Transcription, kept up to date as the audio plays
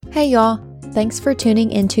Hey y'all, thanks for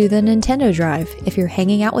tuning into the Nintendo Drive. If you're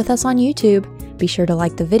hanging out with us on YouTube, be sure to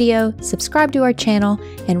like the video, subscribe to our channel,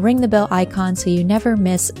 and ring the bell icon so you never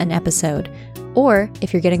miss an episode. Or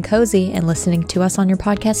if you're getting cozy and listening to us on your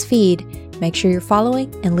podcast feed, make sure you're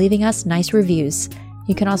following and leaving us nice reviews.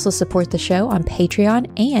 You can also support the show on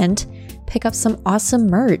Patreon and pick up some awesome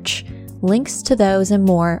merch. Links to those and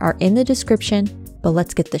more are in the description, but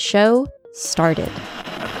let's get the show started.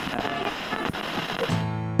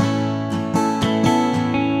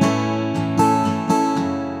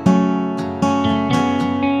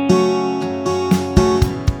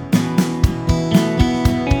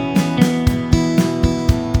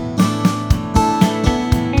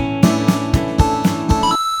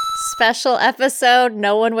 Special episode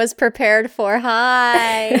no one was prepared for.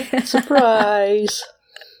 Hi. Surprise.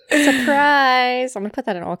 Surprise. I'm going to put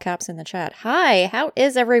that in all caps in the chat. Hi, how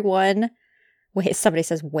is everyone? Wait, somebody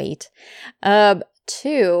says wait.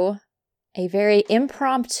 To a very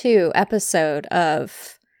impromptu episode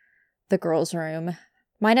of The Girls' Room.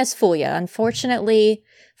 Minus Fulia. Unfortunately,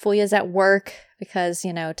 Fulia's at work because,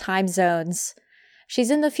 time zones. She's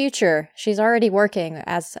in the future. She's already working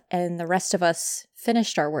and the rest of us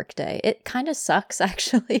finished our work day. It kind of sucks,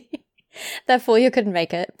 actually, that Fulia couldn't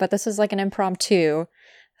make it, but this is like an impromptu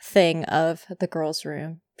thing of The Girls'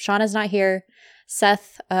 Room. Shauna's not here.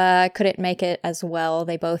 Seth couldn't make it as well.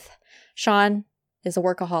 Sean is a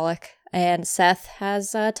workaholic, and Seth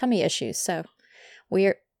has tummy issues, so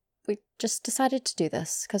we just decided to do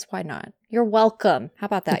this, because why not? You're welcome. How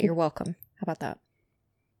about that? You're welcome. How about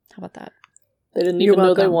that? They didn't even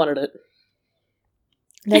know they wanted it.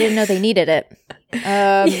 They didn't know they needed it.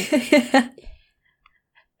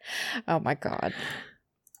 Oh my god.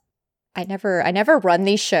 I never run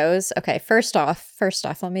these shows. Okay, first off,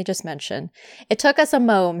 let me just mention. It took us a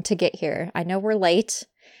moment to get here. I know we're late.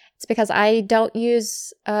 It's because I don't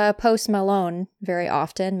use Post Malone very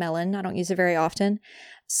often. Melon, I don't use it very often.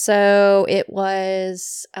 So it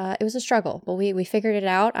was a struggle, but we figured it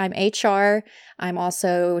out. I'm HR. I'm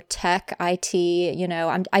also tech, IT.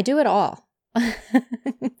 I do it all.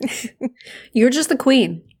 You're just the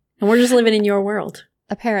queen, and we're just living in your world.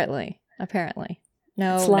 Apparently.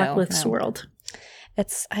 No, it's Locklith's world.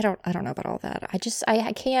 It's I don't know about all that. I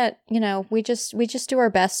can't. We just do our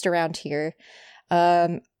best around here.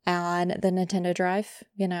 On the Nintendo Drive.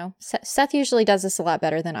 Seth usually does this a lot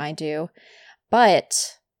better than I do,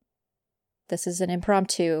 but this is an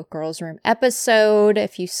impromptu Girls' Room episode.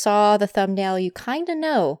 If you saw the thumbnail, you kind of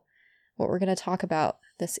know what we're going to talk about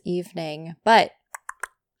this evening. But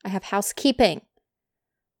I have housekeeping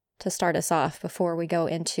to start us off before we go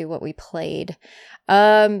into what we played.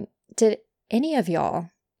 Did any of y'all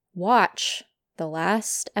watch the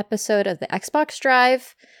last episode of the Xbox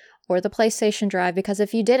Drive or the PlayStation Drive? Because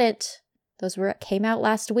if you didn't, those came out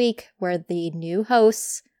last week, where the new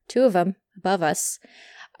hosts, two of them above us,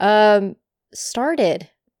 started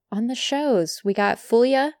on the shows. We got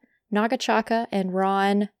Fulia, Nagachaka, and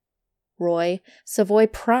Roy Savoy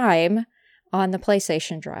Prime on the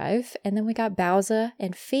PlayStation Drive. And then we got Bowser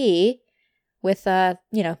and Fee with, that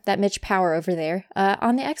Mitch Power over there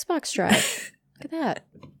on the Xbox Drive. Look at that.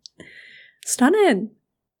 Stunning.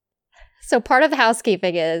 So part of the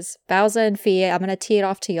housekeeping is Bowser and Fee. I'm going to tee it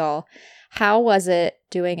off to y'all. How was it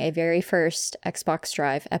doing a very first Xbox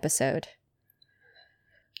Drive episode?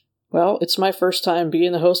 Well, it's my first time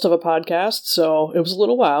being the host of a podcast, so it was a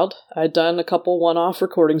little wild. I'd done a couple one-off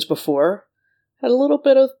recordings before. Had a little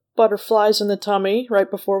bit of butterflies in the tummy right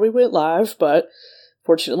before we went live, but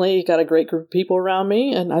fortunately got a great group of people around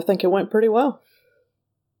me, and I think it went pretty well.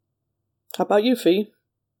 How about you, Fee?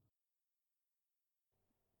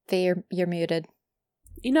 Fee, you're muted.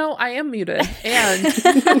 I am muted, and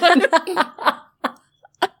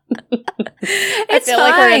I feel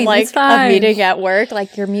like we're in a meeting at work.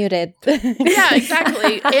 Like, you're muted. Yeah,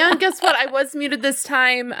 exactly. And guess what? I was muted this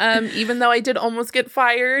time, even though I did almost get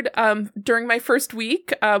fired during my first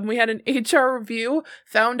week. We had an HR review,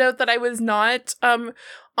 found out that I was not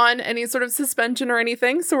on any sort of suspension or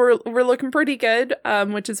anything, so we're looking pretty good,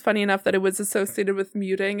 which is funny enough that it was associated with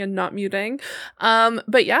muting and not muting.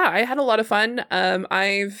 But yeah, I had a lot of fun.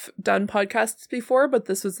 I've done podcasts before, but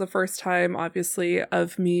this was the first time, obviously,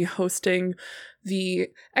 of me hosting the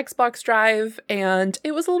Xbox Drive, and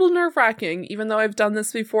it was a little nerve-wracking. Even though I've done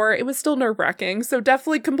this before, it was still nerve-wracking, so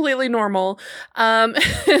definitely completely normal.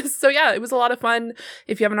 So yeah, it was a lot of fun.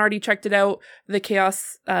 If you haven't already checked it out, the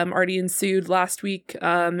chaos already ensued last week,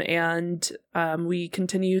 and we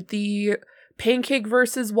continued the pancake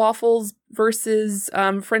versus waffles versus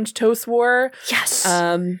French toast war. Yes!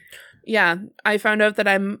 Yeah, I found out that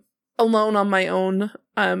I'm alone on my own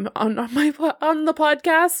on the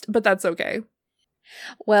podcast, but that's okay.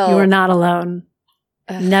 Well, You are not alone.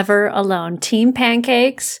 Never alone. Team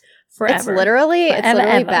Pancakes forever. It's literally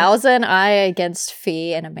Forever. Bowser and I against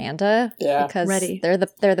Fee and Amanda. Yeah. Because Ready. they're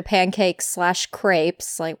the pancakes /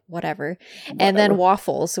 crepes, like whatever. And then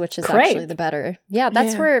waffles, which is Crepe. actually the better. Yeah,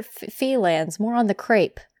 that's Yeah. where Fee lands, more on the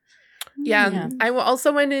crepe. Yeah, Yeah. I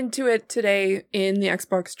also went into it today in the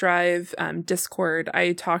Xbox Drive Discord.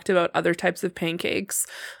 I talked about other types of pancakes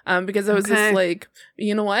because I was Okay. just like,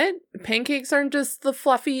 you know what? Pancakes aren't just the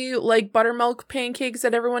fluffy, like, buttermilk pancakes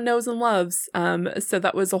that everyone knows and loves. So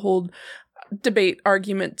that was a whole debate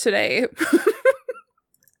argument today.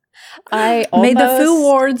 I May the almost- food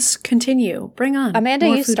wars continue. Bring on. Amanda,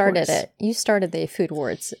 more you food started wars. it. You started the food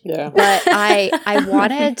wars. Yeah. But I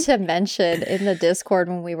wanted to mention in the Discord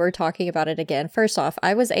when we were talking about it again. First off,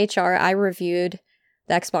 I was HR. I reviewed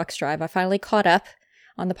the Xbox Drive. I finally caught up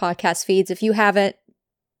on the podcast feeds. If you haven't,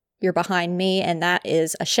 you're behind me, and that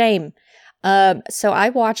is a shame. So I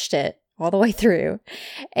watched it all the way through,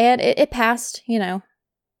 and it passed. You know,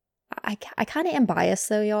 I kind of am biased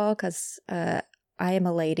though, y'all, because I am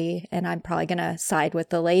a lady and I'm probably going to side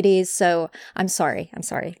with the ladies. So I'm sorry.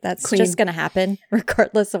 That's Queen. just going to happen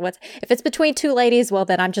regardless of if it's between two ladies, well,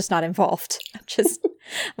 then I'm just not involved. I'm just,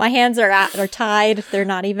 my hands are tied. They're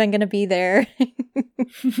not even going to be there.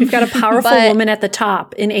 We've got a powerful But- woman at the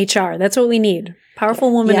top in HR. That's what we need.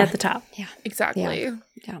 Powerful woman Yeah. at the top. Exactly.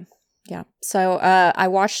 Yeah. So I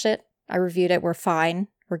watched it. I reviewed it. We're fine.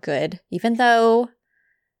 We're good. Even though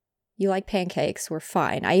you like pancakes, we're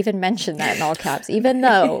fine. I even mentioned that in all caps. Even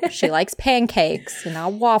though she likes pancakes and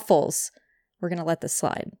not waffles, we're going to let this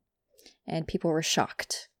slide. And people were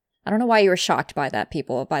shocked. I don't know why you were shocked by that,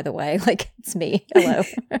 people, by the way. Like, it's me. Hello.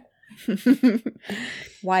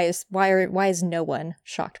 Why is no one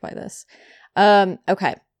shocked by this?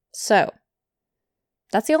 Okay. So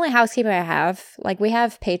that's the only housekeeping I have. Like, we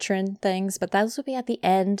have patron things, but those will be at the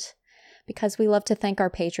end because we love to thank our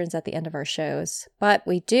patrons at the end of our shows. But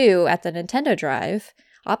we do, at the Nintendo Drive,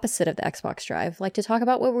 opposite of the Xbox Drive, like to talk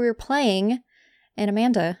about what we were playing. And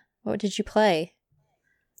Amanda, what did you play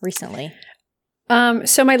recently?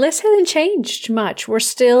 So my list hasn't changed much. We're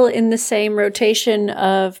still in the same rotation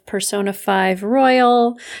of Persona 5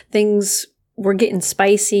 Royal. Things were getting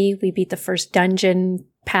spicy. We beat the first dungeon,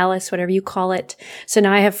 palace, whatever you call it. So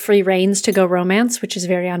now I have free reins to go romance, which is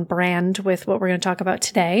very on brand with what we're going to talk about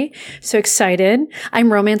today. So excited.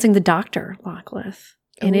 I'm romancing the doctor, Lockleth.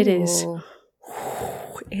 And it is Ooh.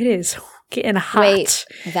 getting hot. Wait,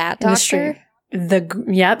 that in the stream. doctor?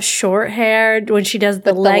 Short haired when she does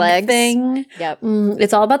the With the leg legs? thing. Yep.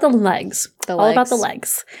 It's all about the legs. All about the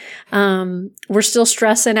legs. We're still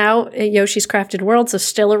stressing out at Yoshi's Crafted World. So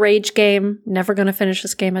still a rage game. Never going to finish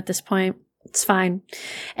this game at this point. It's fine.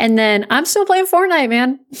 And then I'm still playing Fortnite,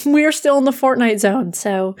 man. We are still in the Fortnite zone.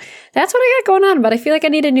 So that's what I got going on. But I feel like I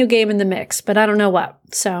need a new game in the mix, but I don't know what.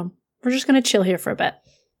 So we're just going to chill here for a bit.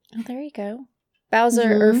 Oh, there you go.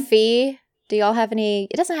 Bowser or Fee, do y'all have any?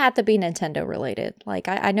 It doesn't have to be Nintendo related. Like,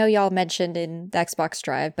 I know y'all mentioned in the Xbox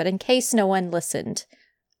Drive, but in case no one listened,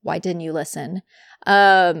 why didn't you listen?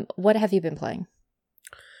 What have you been playing?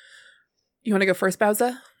 You want to go first,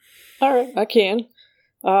 Bowser? All right, I can.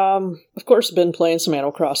 Of course, I've been playing some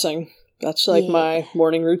Animal Crossing. That's like my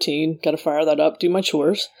morning routine. Got to fire that up, do my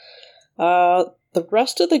chores. The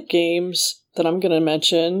rest of the games that I'm going to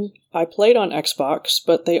mention, I played on Xbox,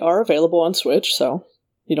 but they are available on Switch, so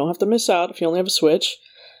you don't have to miss out if you only have a Switch.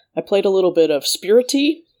 I played a little bit of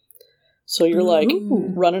Spirity. So you're like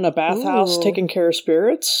running a bathhouse, taking care of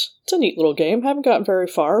spirits. It's a neat little game. Haven't gotten very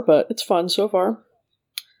far, but it's fun so far.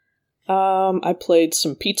 I played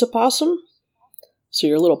some Pizza Possum. So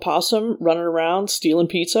you're a little possum running around stealing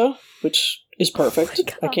pizza, which is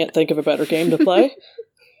perfect. I can't think of a better game to play.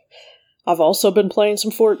 I've also been playing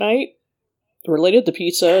some Fortnite related to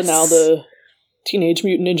pizza. Yes. Now the Teenage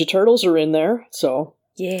Mutant Ninja Turtles are in there, so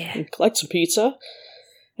yeah, collect some pizza.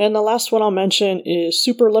 And the last one I'll mention is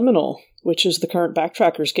Superliminal, which is the current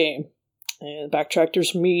Backtrackers game. And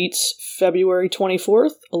Backtrackers meets February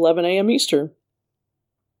 24th, 11 a.m. Eastern.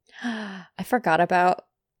 I forgot about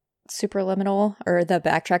Superliminal or the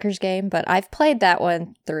Backtrackers game, but I've played that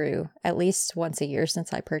one through at least once a year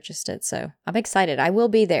since I purchased it, so I'm excited. I will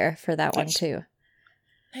be there for that one too.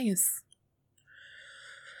 Nice.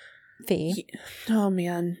 Fee. Oh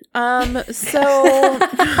man. So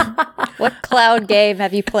what cloud game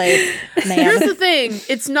have you played, ma'am? Here's the thing.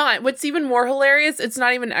 It's not. What's even more hilarious, it's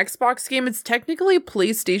not even an Xbox game. It's technically a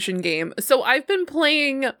PlayStation game. So I've been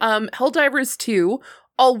playing Helldivers 2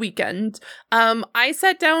 all weekend. I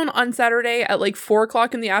sat down on Saturday at like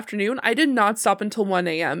 4:00 in the afternoon. I did not stop until 1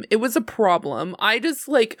 a.m. It was a problem. I just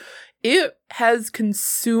it has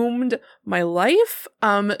consumed my life.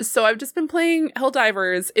 So I've just been playing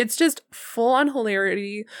Helldivers. It's just full on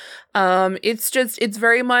hilarity. It's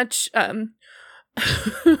very much,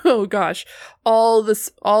 oh gosh, all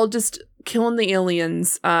just killing the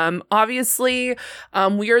aliens. Obviously,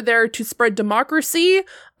 we are there to spread democracy,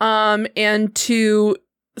 and to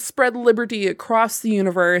spread liberty across the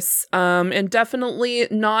universe, and definitely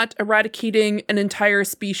not eradicating an entire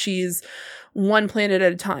species one planet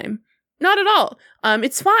at a time. Not at all.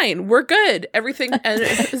 It's fine. We're good. Everything, and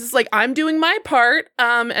it's like, I'm doing my part,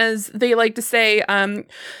 as they like to say.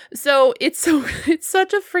 So it's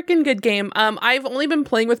such a freaking good game. I've only been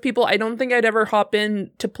playing with people. I don't think I'd ever hop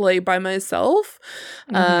in to play by myself.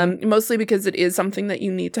 Mostly because it is something that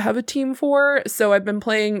you need to have a team for. So I've been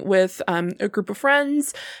playing with a group of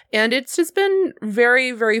friends, and it's just been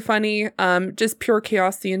very, very funny. Just pure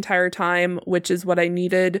chaos the entire time, which is what I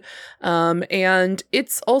needed. And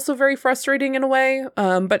it's also very frustrating in a way.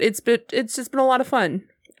 But it's just been a lot of fun.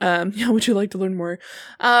 Yeah, would you like to learn more?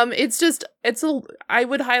 I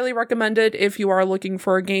would highly recommend it if you are looking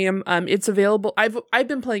for a game. It's available. I've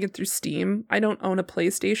been playing it through Steam. I don't own a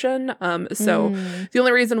PlayStation. So the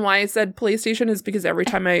only reason why I said PlayStation is because every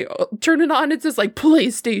time I turn it on, it says like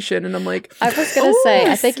PlayStation, and I'm like, I was gonna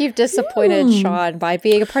say, I think you've disappointed Sean by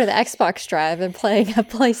being a part of the Xbox Drive and playing a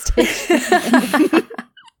PlayStation.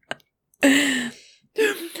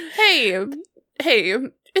 Hey,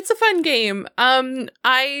 it's a fun game. I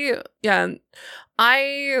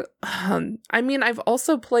mean, I've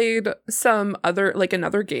also played some other, like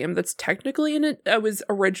another game that's technically in it. Was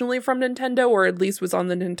originally from Nintendo, or at least was on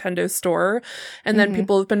the Nintendo store, and then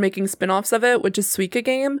people have been making spin-offs of it, which is Suika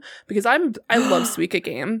Game, because I love Suika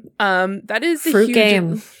Game. That is a fruit huge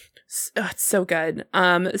game. It's so good.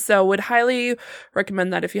 So would highly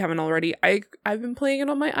recommend that if you haven't already. I've been playing it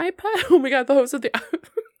on my iPad. Oh my god, the host of the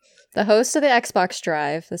The host of the Xbox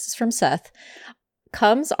Drive, this is from Seth,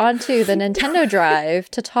 comes onto the Nintendo Drive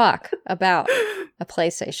to talk about a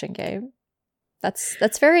PlayStation game. That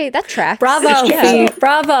tracks. Bravo, Yeah.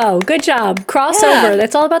 bravo, good job. Crossover. Yeah.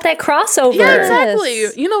 That's all about that crossover. Yeah, Yes.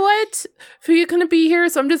 exactly. You know what? Foo couldn't be here,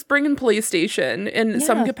 so I'm just bringing PlayStation in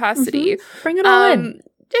some capacity. Bring it all in.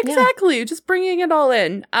 Exactly. Just bringing it all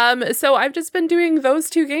in. So I've just been doing those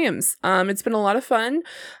two games. It's been a lot of fun.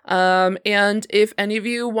 And if any of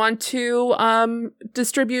you want to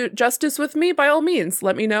distribute justice with me, by all means,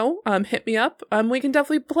 let me know. Hit me up. We can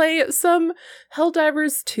definitely play some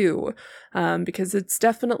Helldivers 2. Because it's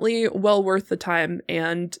definitely well worth the time,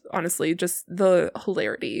 and honestly, just the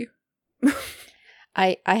hilarity.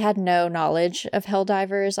 I had no knowledge of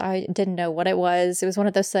Helldivers. I didn't know what it was. It was one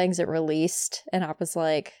of those things that released, and I was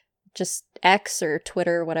like, just X or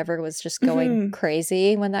Twitter, whatever, was just going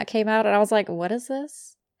crazy when that came out. And I was like, what is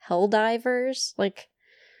this? Helldivers? Like,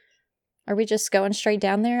 are we just going straight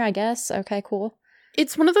down there, I guess? Okay, cool.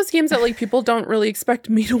 It's one of those games that like people don't really expect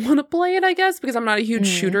me to want to play it, I guess, because I'm not a huge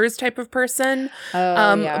shooters type of person.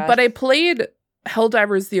 Yeah. But I played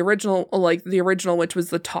Helldivers, the original, which was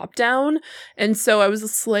the top down, and so I was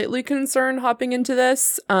slightly concerned hopping into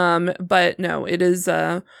this. But no, it is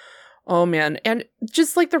oh man, and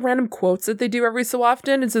just like the random quotes that they do every so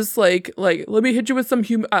often, it's just like let me hit you with some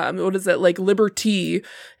what is it, like liberty,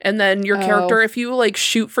 and then your character, if you like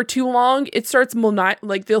shoot for too long, it starts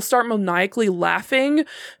they'll start maniacally laughing,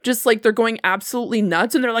 just like they're going absolutely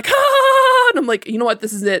nuts, and they're like, ah! And I'm like, you know what,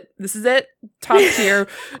 this is it, top tier,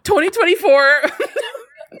 2024.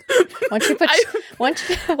 Once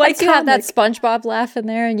you have that SpongeBob laugh in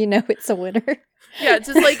there, and you know it's a winner. Yeah, it's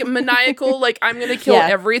just like maniacal, like I'm gonna kill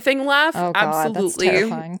everything laugh. Oh god, absolutely. that's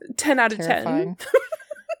terrifying. 10 out of Terrifying. 10.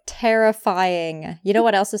 Terrifying. You know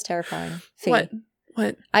what else is terrifying? Fee.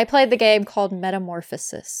 What? I played the game called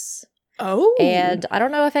Metamorphosis. Oh. And I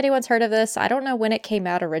don't know if anyone's heard of this. I don't know when it came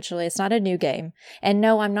out originally. It's not a new game. And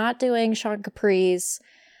no, I'm not doing Sean Capri's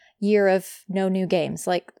year of no new games.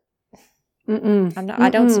 Like, I'm not. I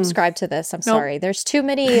don't subscribe to this. I'm sorry. There's too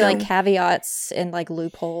many like caveats and like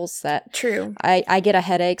loopholes that True. I get a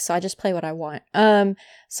headache, so I just play what I want.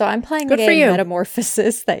 So I'm playing the Good for game you.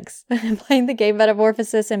 Metamorphosis. Thanks. I'm playing the game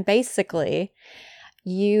Metamorphosis, and basically,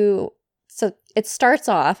 so it starts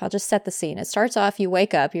off. I'll just set the scene. It starts off. You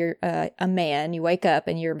wake up. You're a man. You wake up,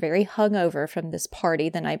 and you're very hungover from this party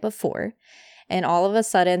the night before, and all of a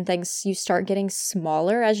sudden, you start getting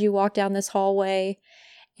smaller as you walk down this hallway.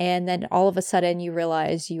 And then all of a sudden you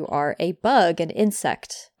realize you are a bug, an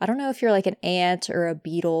insect. I don't know if you're like an ant or a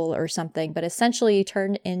beetle or something, but essentially you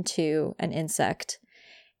turn into an insect.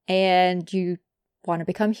 And you want to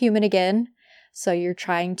become human again. So you're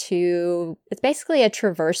trying to, it's basically a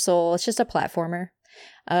traversal. It's just a platformer.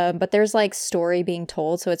 But there's like story being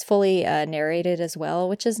told. So it's fully narrated as well,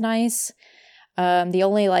 which is nice. The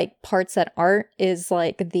only like parts that aren't is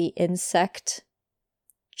like the insect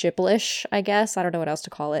gibberish, I guess. I don't know what else to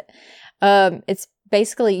call it. It's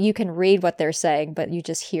basically, you can read what they're saying, but you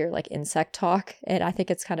just hear like insect talk. And I think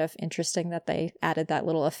it's kind of interesting that they added that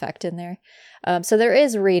little effect in there. So there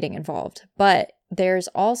is reading involved, but there's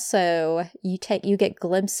also, you get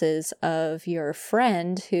glimpses of your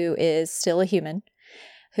friend who is still a human,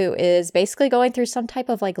 who is basically going through some type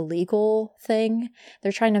of like legal thing.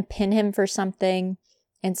 They're trying to pin him for something.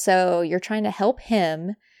 And so you're trying to help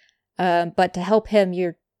him, but to help him,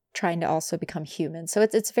 you're trying to also become human. So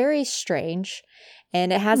it's very strange.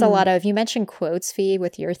 And it has a lot of, you mentioned quotes, Fee,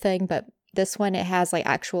 with your thing, but this one, it has like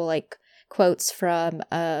actual like quotes from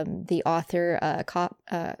the author,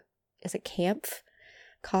 is it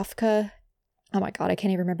Kafka? Oh my God, I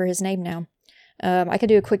can't even remember his name now. I could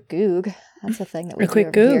do a quick Goog. That's a thing that we do quick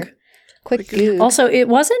over Goog. here. Quick Goog. Also, it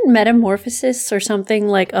wasn't Metamorphosis or something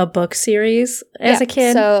like a book series as a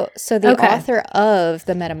kid? So the author of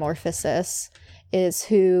the Metamorphosis is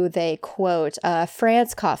who they quote,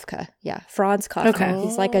 Franz Kafka. Yeah, Franz Kafka. Okay.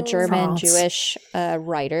 He's like a German Jewish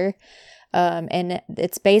writer. And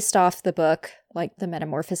it's based off the book, like the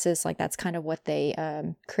Metamorphosis. Like that's kind of what they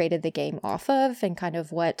created the game off of, and kind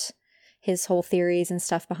of what his whole theories and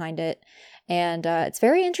stuff behind it. And it's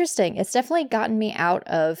very interesting. It's definitely gotten me out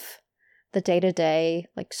of the day-to-day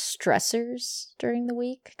like stressors during the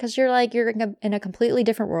week, because you're in a completely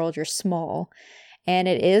different world. You're small, and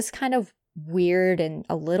it is kind of weird and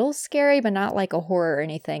a little scary, but not like a horror or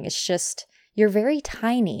anything. It's just you're very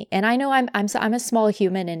tiny, and I know I'm a small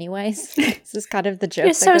human anyways. This is kind of the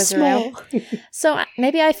joke that goes around. So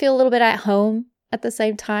maybe I feel a little bit at home at the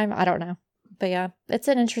same time. I don't know, but yeah, it's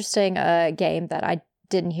an interesting game that I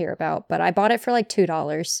didn't hear about, but I bought it for like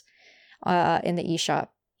 $2 in the eShop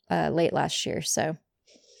late last year. So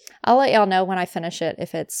I'll let y'all know when I finish it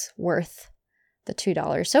if it's worth the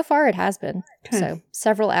 $2. So far it has been. Okay. So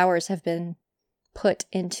several hours have been put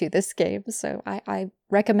into this game. So I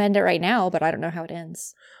recommend it right now, but I don't know how it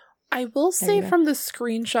ends. I will say from the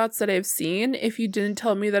screenshots that I've seen, if you didn't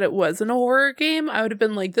tell me that it wasn't a horror game, I would have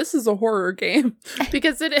been like, this is a horror game.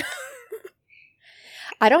 Because it is.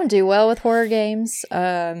 I don't do well with horror games.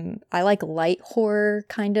 I like light horror,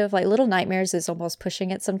 kind of. Like Little Nightmares is almost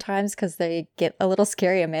pushing it sometimes because they get a little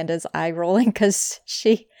scary. Amanda's eye rolling because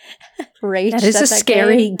she raged. That is a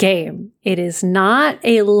scary game. It is not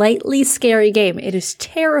a lightly scary game. It is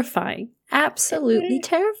terrifying. Absolutely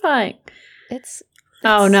terrifying. It's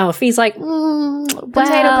oh no, Fee's like,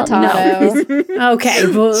 potato. No. Okay.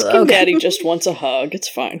 Skin Daddy just wants a hug. It's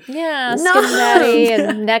fine. Yeah, Skin Daddy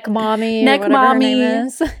and Neck Mommy. Neck Mommy. Her name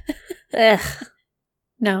is. Ugh.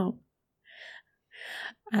 No.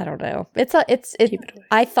 I don't know.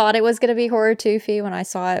 I thought it was going to be horror too, Fee, when I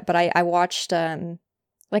saw it, but I watched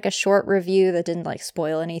like a short review that didn't like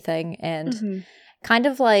spoil anything, and kind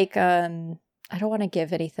of like I don't want to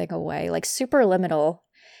give anything away. Like Superliminal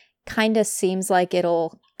kind of seems like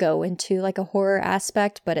it'll go into like a horror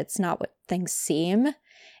aspect, but it's not what things seem.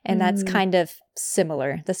 And that's kind of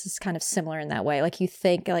similar. This is kind of similar in that way. Like you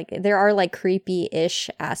think like there are like creepy-ish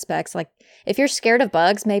aspects. Like if you're scared of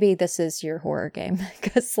bugs, maybe this is your horror game,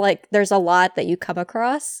 because like there's a lot that you come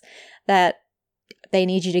across that they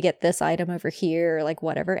need you to get this item over here or like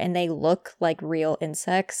whatever. And they look like real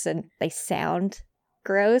insects and they sound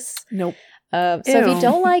gross. Nope. So if you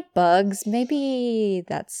don't like bugs, maybe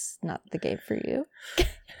that's not the game for you.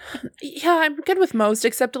 Yeah, I'm good with most,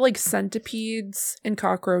 except like centipedes and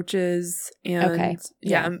cockroaches. And okay.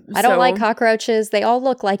 Yeah. I don't like cockroaches. They all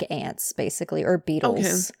look like ants, basically, or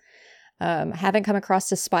beetles. Okay. Haven't come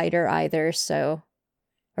across a spider either, so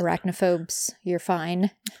arachnophobes, you're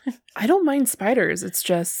fine. I don't mind spiders. It's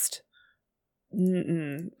just...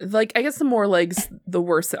 Like, I guess the more legs, the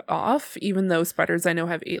worse off, even though spiders I know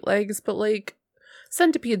have 8 legs, but like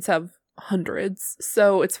centipedes have hundreds,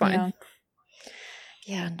 so it's fine.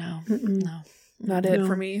 Yeah, no. Not it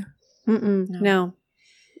for me. No.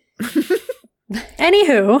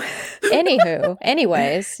 Anywho.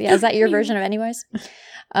 Anyways. Yeah, is that your version of anyways?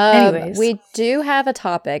 Anyways. We do have a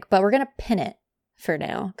topic, but we're going to pin it for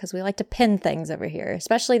now, because we like to pin things over here,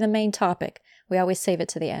 especially the main topic. We always save it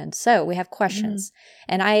to the end. So we have questions.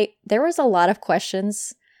 And there was a lot of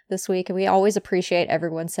questions this week, and we always appreciate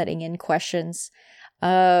everyone sending in questions.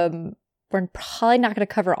 We're probably not going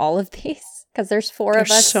to cover all of these because there's 4 of us.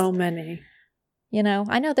 There's so many. You know,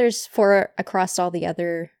 I know there's 4 across all the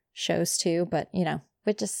other shows too, but you know,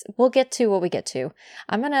 we'll get to what we get to.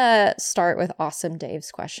 I'm going to start with Awesome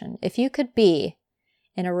Dave's question. If you could be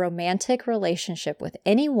in a romantic relationship with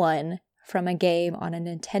anyone from a game on a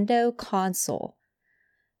Nintendo console,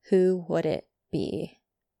 who would it be?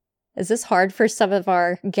 Is this hard for some of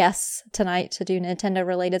our guests tonight to do Nintendo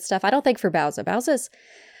related stuff? I don't think for Bowser. Bowser's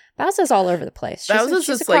all over the place. She's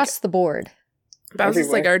just across the board. Bowser's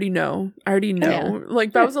like, I already know. Yeah.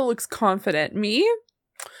 Like, Bowser looks confident. Me?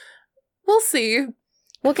 We'll see.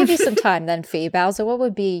 We'll give you some time then, Fee. Bowser, what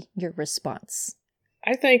would be your response?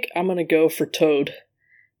 I think I'm gonna go for Toad.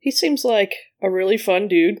 He seems like a really fun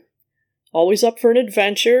dude. Always up for an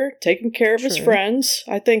adventure, taking care of his friends.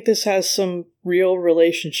 I think this has some real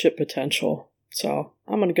relationship potential. So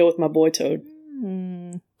I'm gonna go with my boy Toad.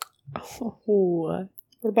 Oh.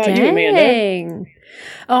 What about you, Amanda?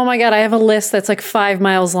 Oh my god, I have a list that's like 5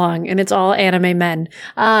 miles long, and it's all anime men.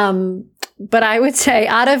 But I would say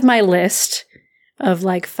out of my list of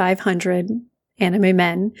like 500 anime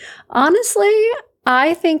men, honestly,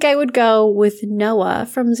 I think I would go with Noah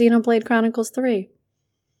from Xenoblade Chronicles 3.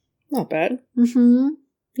 Not bad.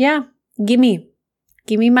 Yeah, give me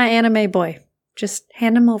my anime boy. Just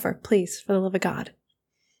hand him over, please, for the love of God.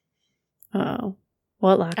 Oh.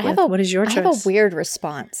 What, Lockwood? What is your choice? I have a weird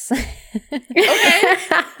response. Okay.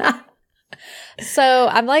 So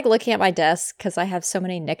I'm like looking at my desk because I have so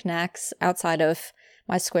many knickknacks outside of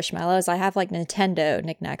my Squishmallows. I have like Nintendo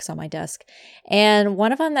knickknacks on my desk. And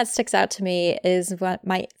one of them that sticks out to me is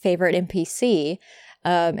my favorite NPC.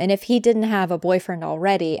 And if he didn't have a boyfriend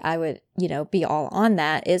already, I would, be all on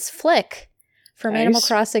that, is Flick from Animal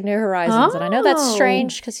Crossing New Horizons. And I know that's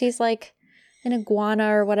strange because he's like an iguana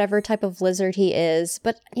or whatever type of lizard he is,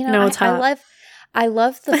 but I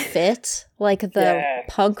love the fit, like the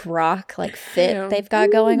punk rock like fit they've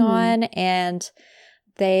got going on, and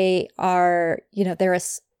they are,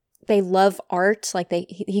 they love art, like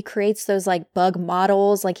he creates those like bug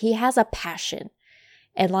models, like he has a passion,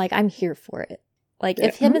 and like I'm here for it. Like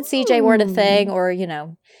if him and CJ weren't a thing, or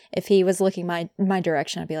if he was looking my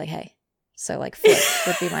direction, I'd be like, hey, so like Flick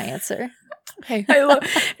would be my answer. Hey,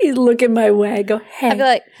 he's looking my way. I go, hey. I'd be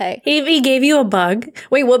like, hey. If he gave you a bug,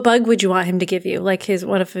 wait, what bug would you want him to give you? Like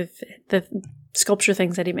one of the sculpture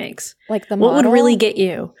things that he makes. Like the model? What would really get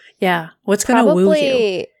you? Yeah. What's going to woo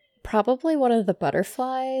you? Probably one of the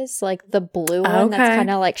butterflies, like the blue one that's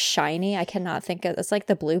kind of like shiny. I cannot think of. It's like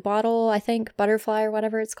the blue bottle, I think, butterfly or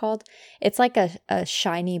whatever it's called. It's like a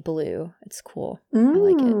shiny blue. It's cool. I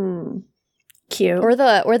like it. Cute. Or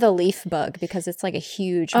the leaf bug, because it's like a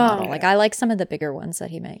huge model. Like I like some of the bigger ones that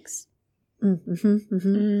he makes. I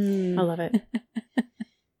love it.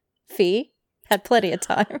 Fee had plenty of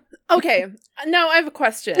time. Okay, now I have a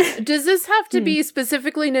question. Does this have to be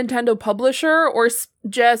specifically Nintendo publisher, or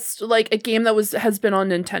just like a game that has been on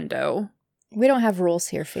Nintendo? We don't have rules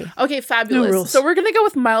here, Fee. Okay, fabulous. No rules. So we're going to go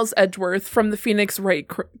with Miles Edgeworth from the Phoenix Wright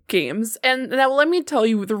games. And now let me tell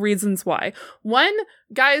you the reasons why. One,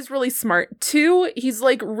 guy is really smart. Two, he's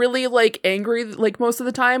like really like angry like most of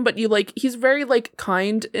the time, but he's very like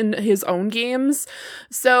kind in his own games.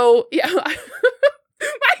 So yeah, I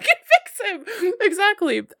can fix him.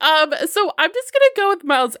 Exactly. So I'm just going to go with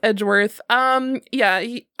Miles Edgeworth.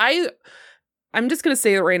 I'm just going to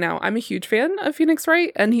say it right now. I'm a huge fan of Phoenix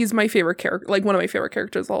Wright, and he's my favorite character, like one of my favorite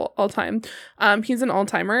characters all time. He's an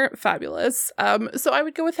all-timer. Fabulous. So I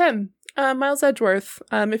would go with him. Miles Edgeworth.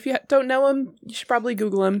 If you don't know him, you should probably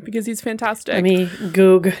Google him because he's fantastic. Let me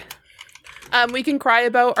Goog. We can cry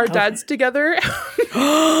about our dads together.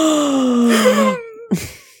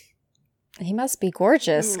 He must be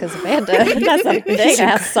gorgeous because Amanda, that's a big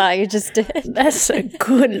ass sigh you just did. That's a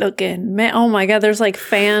good looking man. Oh my God. There's like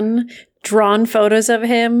drawn photos of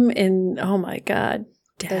him in, oh my God,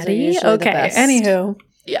 daddy. Okay. Anywho.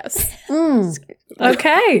 Yes.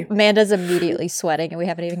 Okay. Amanda's immediately sweating and we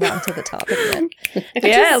haven't even gotten to the topic yet.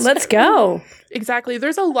 Yeah, let's go. Exactly.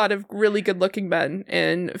 There's a lot of really good looking men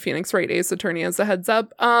in Phoenix Wright Ace Attorney, as a heads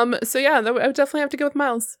up. So yeah, I would definitely have to go with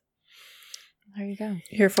Miles. There you go.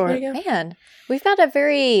 Here for it. Man, we've got a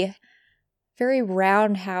very, very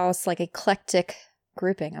roundhouse, like eclectic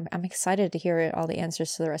grouping. I'm excited to hear all the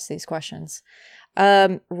answers to the rest of these questions.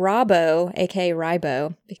 Robbo, aka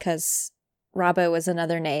Ribo, because Robbo is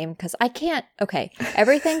another name, because I can't,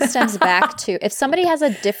 everything stems back to, if somebody has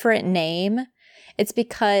a different name, it's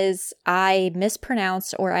because I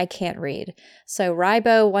mispronounced or I can't read. So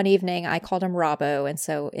Ribo, one evening, I called him Robbo, and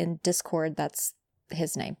so in Discord, that's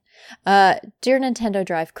his name. Dear Nintendo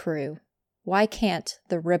Drive crew, why can't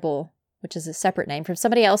the Ribble, which is a separate name from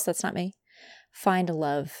somebody else, that's not me, find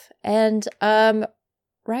love? And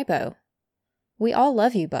Ribo, we all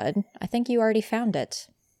love you, bud. I think you already found it.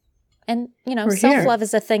 And, you know, We're here. self-love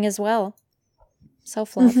is a thing as well.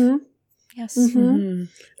 Self-love. Mhm. Yes. Mhm.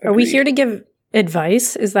 Are we here to give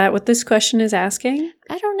advice? Is that what this question is asking?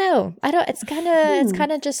 I don't know. It's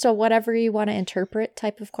kind of just a whatever you want to interpret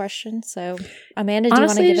type of question. So, Amanda, do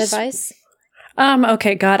Honestly, you want to give just- advice?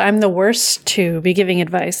 Okay, God, I'm the worst to be giving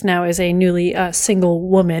advice now as a newly single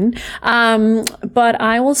woman. But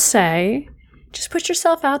I will say, just put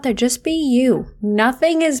yourself out there. Just be you.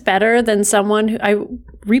 Nothing is better than someone who I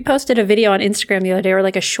reposted a video on Instagram the other day, or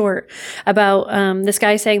like a short about this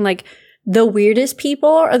guy saying like the weirdest people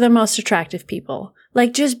are the most attractive people.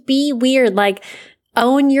 Like, just be weird. Like,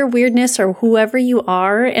 own your weirdness or whoever you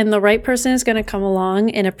are, and the right person is going to come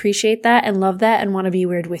along and appreciate that and love that and want to be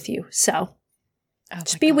weird with you. So.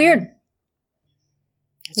 Just be weird.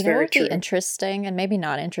 It's You know, it very would be true. interesting, and maybe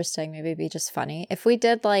not interesting, maybe it'd be just funny. If we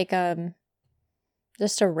did like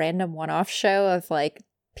just a random one-off show of like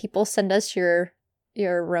people send us your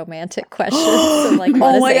romantic questions and like let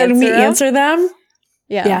Oh us my God, and we them. answer them?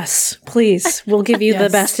 Yeah. Yes, please. We'll give you the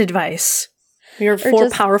Yes. best advice. We are Or four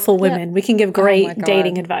just- powerful women. We can give my great God.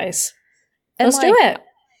 dating advice. And, Let's do like, it.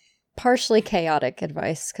 Partially chaotic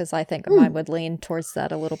advice, because I think mine would lean towards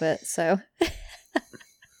that a little bit. So,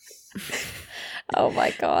 oh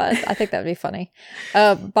my God, I think that would be funny.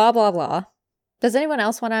 Blah blah blah. Does anyone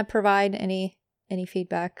else want to provide any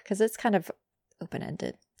feedback? Because it's kind of open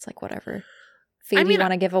ended. It's like whatever. Phoebe, mean, you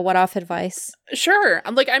want to give a what-off advice? Sure.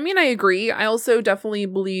 I agree. I also definitely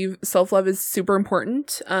believe self-love is super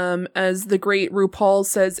important. As the great RuPaul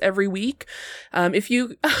says every week, if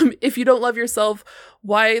you don't love yourself,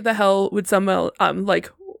 why the hell would someone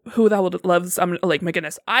who the hell loves like, my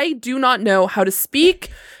goodness, I do not know how to speak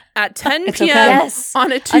at 10 It's p.m. okay. Yes.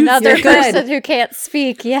 on a Tuesday. Another You're good. person who can't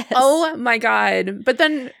speak. Yes. Oh my God. But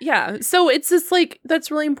then, yeah. So it's just like,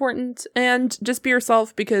 that's really important. And just be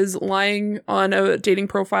yourself, because lying on a dating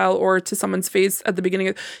profile or to someone's face at the beginning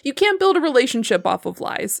of, you can't build a relationship off of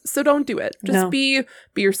lies. So don't do it. Just No. be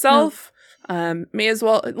yourself. May as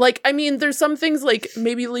well, like, I mean, there's some things like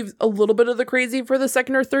maybe leave a little bit of the crazy for the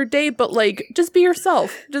second or third date, but like, just be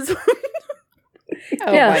yourself. Just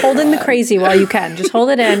Oh Yeah, my hold in the God. crazy while you can. Just hold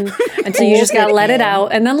it in until you just got to let it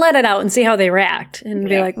out, and then let it out and see how they react, and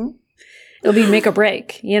be like, it'll be make or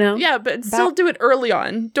break, you know? yeah, but still do it early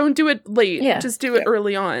on. Don't do it late. Yeah. Just do it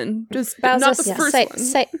early on. Just Bowser, not the first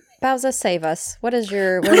one. Bowser, save us. What is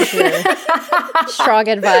your strong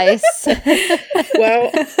advice?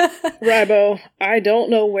 Well, Rybo, I don't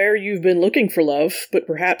know where you've been looking for love, but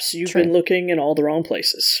perhaps you've True. been looking in all the wrong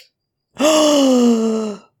places.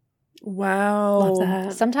 Wow. Love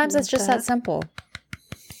that. Sometimes it's just that simple.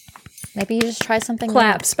 Maybe you just try something new.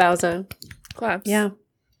 Claps, Bowser. Claps. Yeah.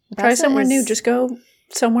 Try Bowser somewhere new. is- Just go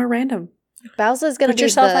somewhere random. Bowser's going to Put be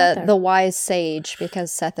yourself out there. the wise sage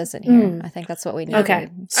because Seth isn't here. Mm. I think that's what we need. Okay. I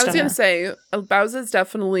was Stunner. gonna say, Bowser's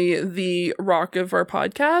definitely the rock of our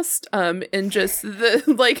podcast, and just the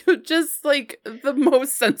the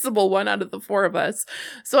most sensible one out of the four of us.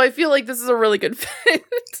 So I feel like this is a really good fit.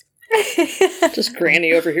 Just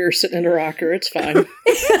Granny over here sitting in a rocker. It's fine.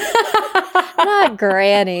 Not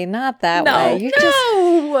Granny, not that way.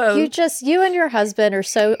 You and your husband are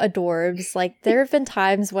so adorbs. Like, there have been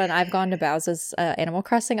times when I've gone to Bowser's Animal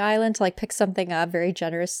Crossing island to like pick something up very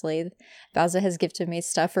generously. Bowser has gifted me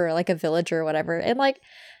stuff for like a villager or whatever, and like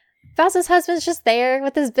Bowser's husband's just there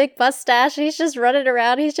with his big mustache. He's just running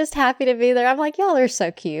around. He's just happy to be there. I'm like, y'all are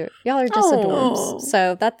so cute. Y'all are just adorbs.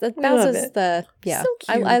 So Bowser's it. the So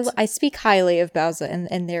cute. I speak highly of Bowser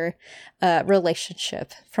and their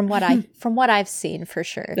relationship from what I've seen for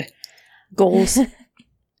sure. Goals.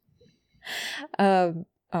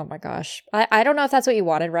 Oh my gosh. I don't know if that's what you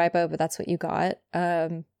wanted, Rybo, but that's what you got.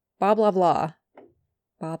 Blah blah blah.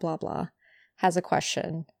 Blah blah blah has a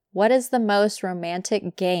question. What is the most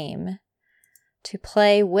romantic game to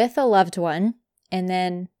play with a loved one? And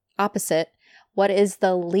then opposite, what is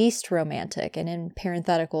the least romantic? And in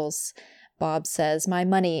parentheticals, Bob says, my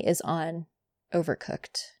money is on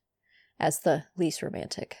Overcooked as the least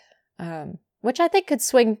romantic. Which I think could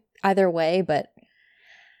swing either way, but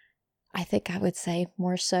I think I would say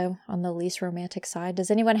more so on the least romantic side.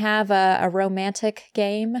 Does anyone have a romantic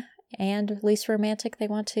game and least romantic they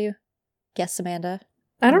want to guess, Amanda?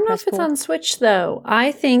 I don't know if it's on Switch though.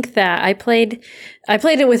 I think that I played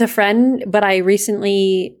it with a friend, but I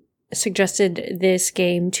recently suggested this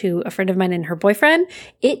game to a friend of mine and her boyfriend.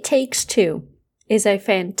 It Takes Two is a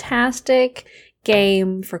fantastic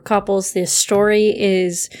game for couples. The story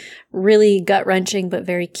is really gut-wrenching but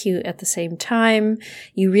very cute at the same time.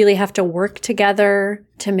 You really have to work together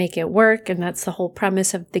to make it work, and that's the whole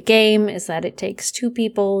premise of the game, is that it takes two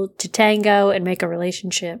people to tango and make a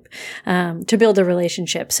relationship, to build a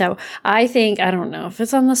relationship. So I don't know if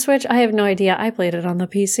it's on the Switch. I have no idea. I played it on the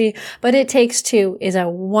PC, but It Takes Two is a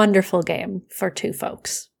wonderful game for two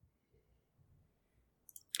folks.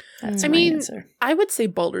 That's my answer. I would say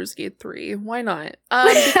Baldur's Gate 3. Why not?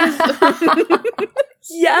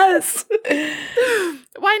 Yes.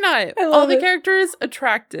 Why not? All the characters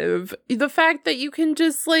attractive. The fact that you can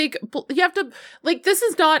just you have to this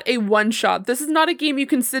is not a one shot. This is not a game you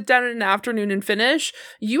can sit down in an afternoon and finish.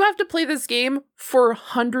 You have to play this game for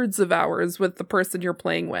hundreds of hours with the person you're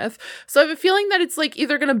playing with. So I have a feeling that it's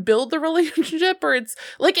either going to build the relationship or it's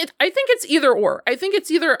I think it's either or. I think it's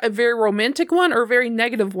either a very romantic one or a very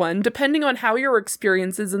negative one, depending on how your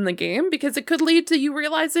experience is in the game, because it could lead to you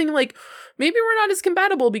realizing maybe we're not as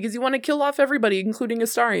compatible because you want to kill off everybody, including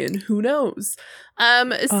Astarion. Who knows?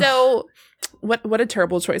 So what a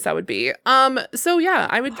terrible choice that would be. So yeah,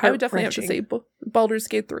 I would definitely have to say Baldur's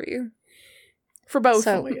Gate 3 for both.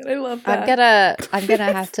 So, oh my God, I love that. I'm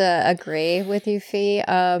gonna have to agree with you, Fee.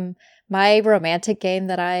 My romantic game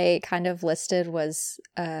that I kind of listed was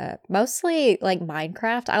mostly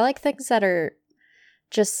Minecraft. I like things that are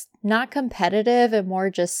just not competitive and more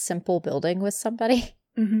just simple building with somebody.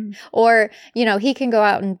 Mm-hmm. Or, he can go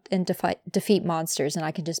out and defeat monsters and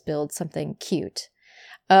I can just build something cute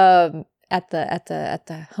at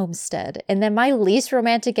the homestead. And then my least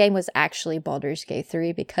romantic game was actually Baldur's Gate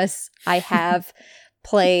 3 because I have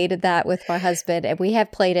played that with my husband and we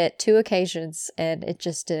have played it 2 occasions and it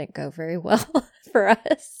just didn't go very well for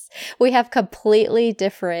us. We have completely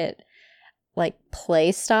different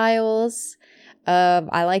play styles.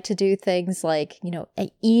 I like to do things I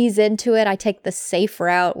ease into it. I take the safe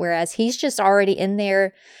route, whereas he's just already in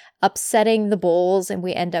there upsetting the bulls, and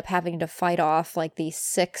we end up having to fight off these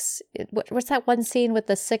 6. What's that one scene with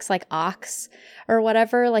the 6 ox or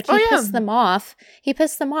whatever? Pissed them off. He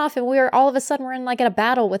pissed them off, and we're all of a sudden we're in in a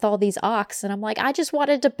battle with all these ox, and I'm I just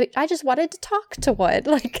wanted to talk to one.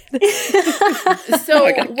 So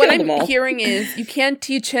what I'm hearing is you can't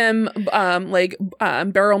teach him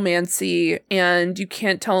barrelmancy, and you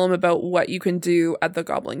can't tell him about what you can do at the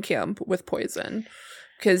goblin camp with poison,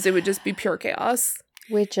 because it would just be pure chaos.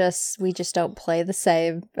 We just don't play the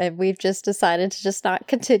same, and we've just decided to just not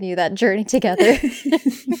continue that journey together.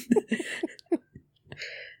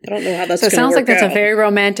 I don't know how that's. So it sounds like that's out. a very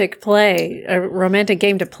romantic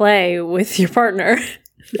game to play with your partner.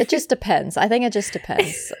 It just depends. I think it just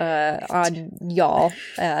depends on y'all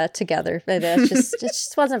together. It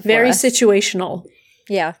just wasn't for very us. Situational.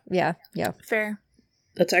 Yeah. Fair.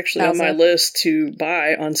 That's actually on my list to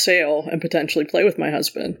buy on sale and potentially play with my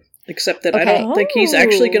husband. Except that I don't think he's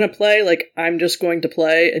actually going to play. I'm just going to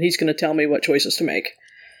play, and he's going to tell me what choices to make.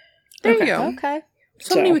 There you go. Okay.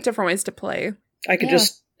 So many different ways to play. I could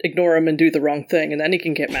just ignore him and do the wrong thing, and then he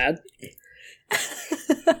can get mad.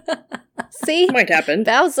 See? Might happen.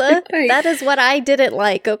 Bowser, that is what I didn't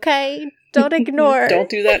like, okay? Don't ignore. Don't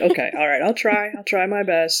do that? Okay. All right. I'll try. I'll try my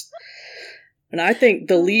best. And I think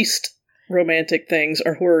the least romantic things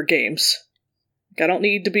are horror games. I don't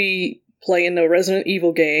need to be playing a Resident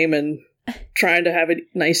Evil game and trying to have a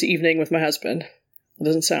nice evening with my husband. It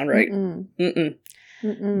doesn't sound right. Mm-mm.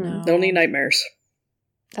 No. Don't need nightmares.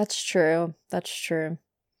 That's true.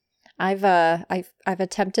 I've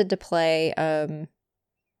attempted to play I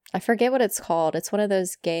forget what it's called. It's one of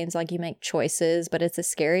those games you make choices, but it's a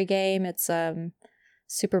scary game. It's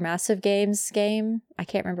Supermassive Games game. I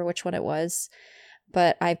can't remember which one it was.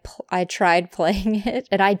 But I tried playing it,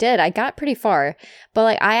 and I did. I got pretty far,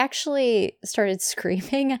 but I actually started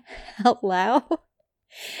screaming out loud,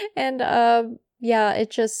 and I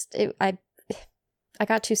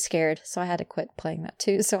got too scared, so I had to quit playing that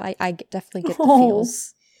too. So I definitely get the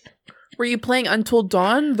feels. Were you playing Until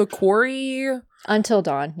Dawn, The Quarry? Until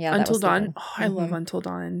Dawn, yeah. Until Dawn. Oh, I love Until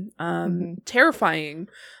Dawn. Terrifying,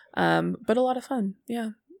 but a lot of fun.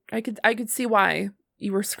 Yeah, I could see why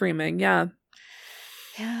you were screaming. Yeah.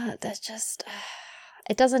 Yeah, that's just...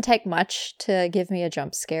 it doesn't take much to give me a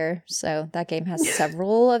jump scare, so that game has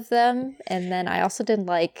several of them. And then I also didn't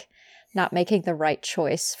like not making the right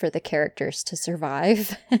choice for the characters to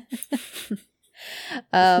survive.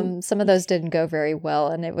 Some of those didn't go very well,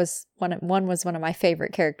 and it was one was one of my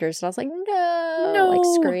favorite characters, and I was no,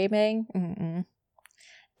 screaming.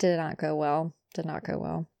 Did not go well.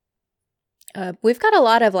 We've got a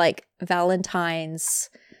lot of Valentine's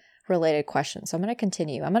related questions, so I'm going to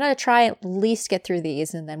continue. I'm going to try at least get through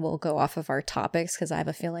these, and then we'll go off of our topics, because I have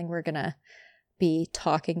a feeling we're going to be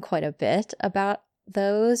talking quite a bit about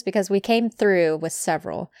those because we came through with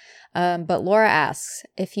several. But Laura asks,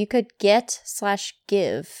 if you could get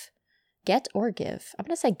or give, I'm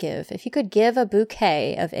going to say give. If you could give a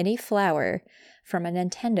bouquet of any flower from a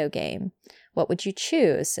Nintendo game, what would you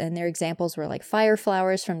choose? And their examples were like fire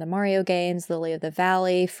flowers from the Mario games, Lily of the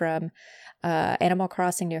Valley from Animal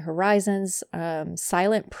Crossing New Horizons,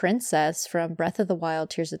 Silent Princess from Breath of the Wild,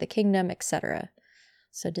 Tears of the Kingdom, etc.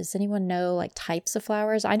 So does anyone know like types of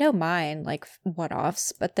flowers? I know mine, like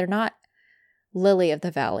one-offs, but they're not Lily of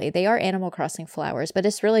the Valley. They are Animal Crossing flowers, but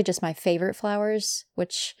it's really just my favorite flowers,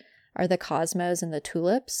 which are the cosmos and the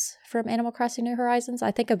tulips from Animal Crossing New Horizons.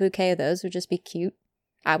 I think a bouquet of those would just be cute.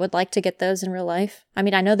 I would like to get those in real life. I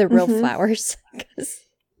mean, I know they're real flowers.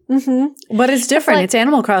 But it's different. Like, it's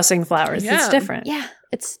Animal Crossing flowers. Yeah. It's different. Yeah,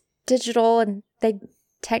 it's digital and they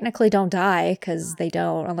technically don't die because they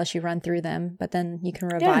don't unless you run through them, but then you can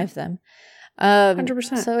revive them.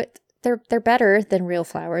 100%. So they're better than real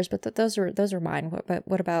flowers, but those are mine. But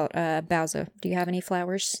what about Bowser? Do you have any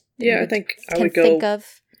flowers? Yeah, I think I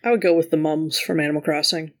would go with the mums from Animal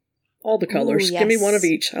Crossing. All the colors. Ooh, yes. Give me one of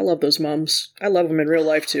each. I love those mums. I love them in real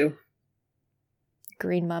life too.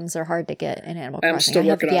 Green mums are hard to get in Animal Crossing. I'm still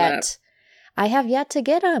working on that. I have yet to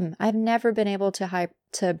get them. I've never been able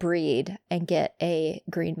to breed and get a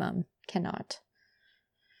green mum. Cannot.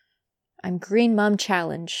 I'm green mum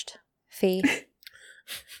challenged. Fee.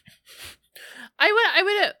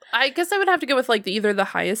 I guess I would have to go with like either the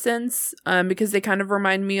hyacinths, because they kind of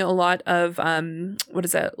remind me a lot of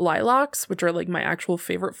lilacs, which are like my actual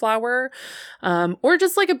favorite flower, or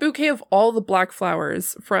just like a bouquet of all the black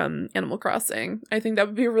flowers from Animal Crossing. I think that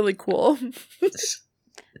would be really cool.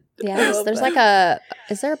 Yes, there's that.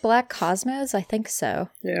 Is there a black cosmos? I think so.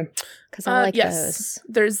 Yeah. Because I like yes. those.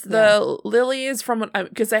 There's the lilies from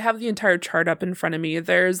because I have the entire chart up in front of me.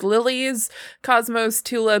 There's lilies, cosmos,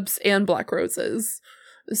 tulips, and black roses.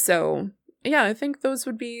 So yeah, I think those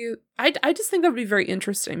would be. I just think that would be very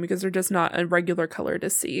interesting because they're just not a regular color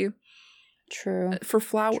to see. True. For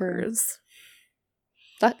flowers.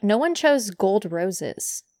 True. No one chose gold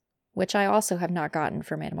roses, which I also have not gotten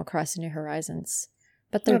from Animal Crossing New Horizons.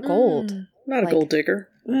 But they're gold. Not a gold digger.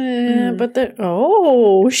 But they're...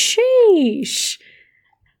 Oh, sheesh.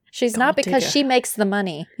 She's not because she makes the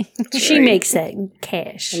money. She makes that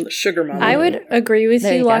cash. I'm the sugar mama. I would agree with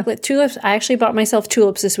There you, you go. Lachlan. Tulips. I actually bought myself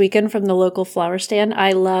tulips this weekend from the local flower stand.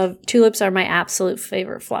 I love... Tulips are my absolute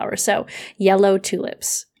favorite flower. So yellow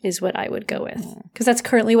tulips is what I would go with. Because that's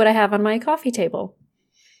currently what I have on my coffee table.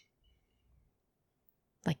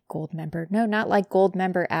 Like gold member. No, not like gold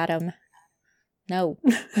member Adam. No.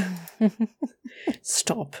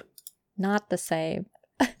 Stop. Not the same.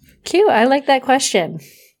 Cute. I like that question.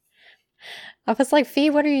 I was like, Fee,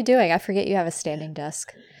 what are you doing? I forget you have a standing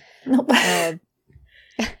desk. I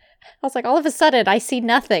was like, all of a sudden, I see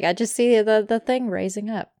nothing. I just see the thing raising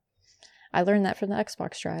up. I learned that from the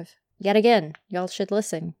Xbox Drive. Yet again, y'all should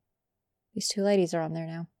listen. These two ladies are on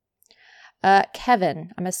there now.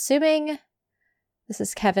 Kevin. I'm assuming this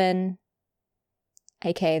is Kevin,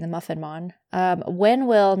 aka the Muffin Mon. When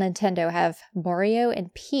will Nintendo have Mario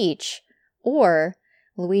and Peach or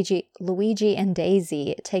Luigi and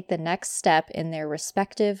Daisy take the next step in their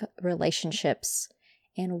respective relationships?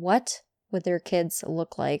 And what would their kids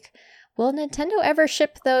look like? Will Nintendo ever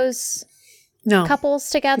ship those couples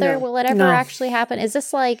together? No. Will it ever actually happen? Is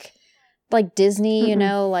this like Disney, you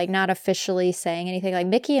know, like not officially saying anything? Like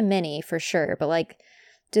Mickey and Minnie for sure, but like,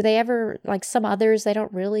 do they ever, like some others, they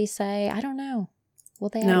don't really say? I don't know. Will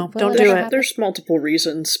they? No, will don't it do ever it. happen? There's multiple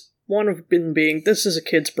reasons. One of them being, this is a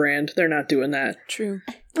kid's brand. They're not doing that. True.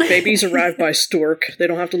 Babies arrive by stork. They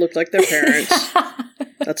don't have to look like their parents.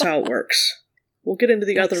 That's how it works. We'll get into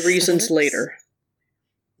the other reasons later.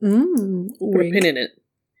 Put a pin in it.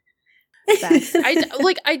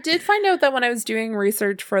 I did find out that when I was doing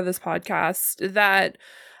research for this podcast that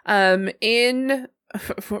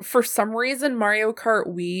for some reason Mario Kart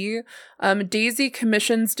Wii, Daisy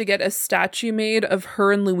commissions to get a statue made of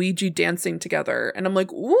her and Luigi dancing together, and I'm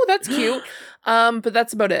like, ooh, that's cute. But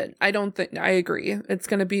that's about it. I agree. It's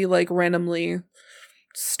gonna be like randomly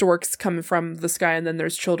storks coming from the sky, and then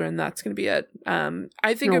there's children. That's gonna be it. I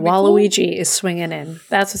think it'd be cool. Waluigi is swinging in.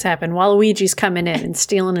 That's what's happened. Waluigi's coming in and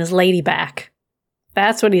stealing his lady back.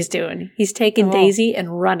 That's what he's doing. He's taking Daisy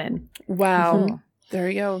and running. Wow. There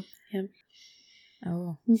you go. Yeah.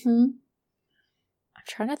 Oh. I'm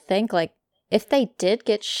trying to think, like, if they did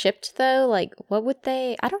get shipped, though, like, what would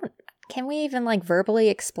they... Can we even, like, verbally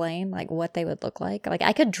explain, like, what they would look like? Like,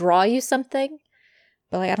 I could draw you something,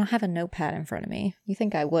 but, like, I don't have a notepad in front of me. You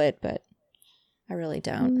think I would, but I really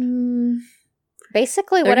don't.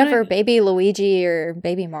 Basically, They're whatever gonna- baby Luigi or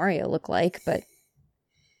baby Mario look like, but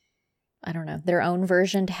I don't know, their own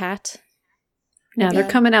versioned hat. No, they're Yeah.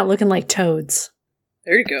 coming out looking like toads.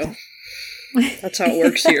 There you go. That's how it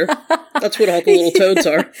works here. That's what all the little toads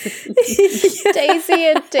are.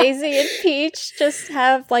 Daisy and Peach just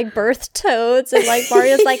have like birth toads, and like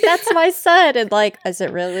Mario's like, "That's my son," and like, is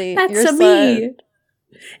it really That's your a son? me.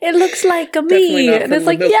 It looks like a Definitely me. not And from it's the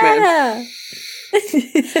like, milkman. yeah.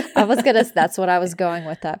 That's what I was going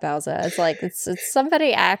with that, Bowser. It's like it's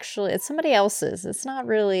somebody else's. It's not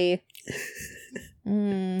really.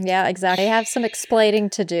 Yeah, exactly. I have some explaining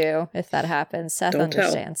to do if that happens. Seth Don't tell.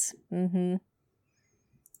 understands. Mm-hmm.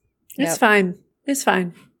 It's fine. It's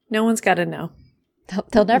fine. No one's got to know.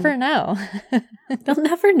 They'll never know. They'll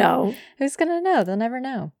never know. Who's gonna know? They'll never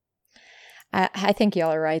know. I think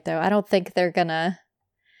y'all are right, though. I don't think they're gonna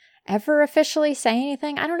ever officially say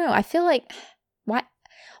anything. I don't know. I feel like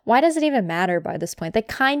why does it even matter by this point? They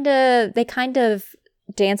kind of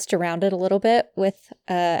danced around it a little bit with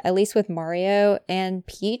at least with Mario and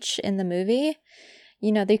Peach in the movie.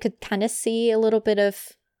 You know, they could kind of see a little bit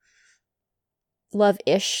of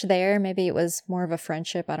love-ish there. Maybe it was more of a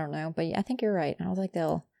friendship. I don't know. But yeah, I think you're right. I don't think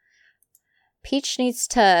Peach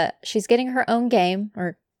she's getting her own game,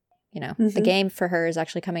 or, you know, the game for her is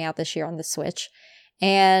actually coming out this year on the Switch.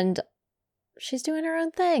 And she's doing her own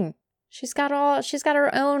thing. She's got her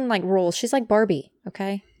own like rules. She's like Barbie,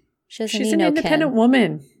 okay? She's an independent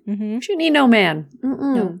woman. Mm-hmm. She need no man.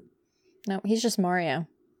 Mm-mm. No, he's just Mario.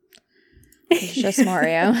 He's just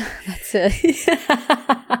Mario. That's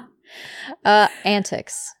it.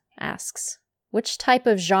 Antics asks, which type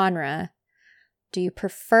of genre do you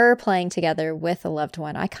prefer playing together with a loved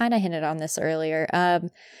one? I kind of hinted on this earlier.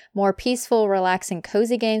 More peaceful, relaxing,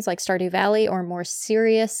 cozy games like Stardew Valley, or more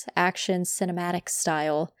serious action cinematic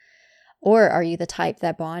style? Or are you the type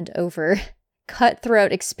that bond over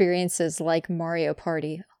cutthroat experiences like Mario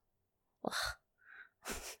Party?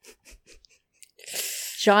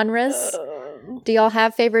 Genres? Do y'all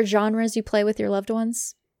have favorite genres you play with your loved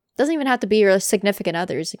ones? Doesn't even have to be your significant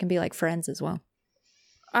others. It can be like friends as well.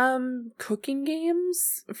 Cooking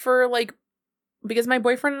games for like, because my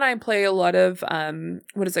boyfriend and I play a lot of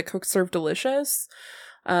Cook Serve Delicious.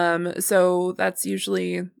 So that's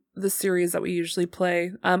usually the series that we usually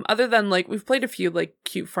play. Other than like, we've played a few like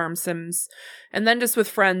cute farm sims, and then just with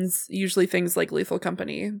friends, usually things like Lethal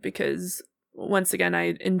Company, because once again,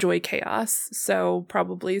 I enjoy chaos. So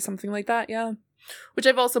probably something like that. Yeah. Which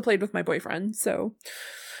I've also played with my boyfriend. So.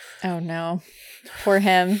 Oh no. Poor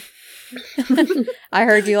him. I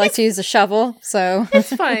heard you like to use a shovel, so.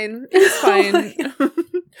 It's fine. It's fine.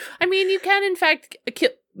 I mean, you can in fact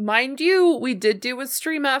mind you, we did do a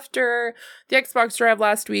stream after the Xbox Drive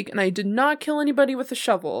last week, and I did not kill anybody with a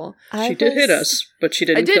shovel. She did hit us, but she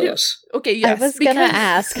didn't kill us. Okay, yes. I was going to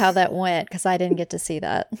ask how that went, because I didn't get to see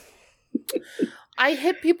that. I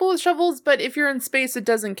hit people with shovels, but if you're in space, it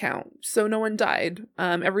doesn't count. So no one died.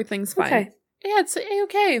 Everything's fine. Okay. Yeah, it's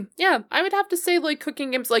okay. Yeah, I would have to say like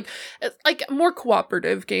cooking games, like more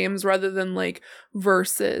cooperative games rather than like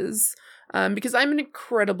versus. Because I'm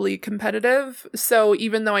incredibly competitive, so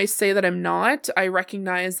even though I say that I'm not, I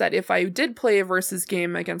recognize that if I did play a versus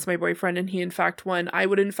game against my boyfriend and he in fact won, I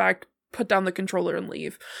would in fact put down the controller and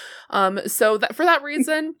leave. So that for that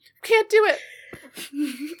reason, can't do it.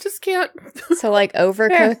 Just can't. So like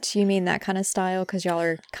Overcooked, you mean that kind of style? Because y'all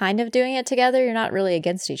are kind of doing it together. You're not really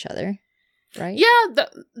against each other, right? Yeah,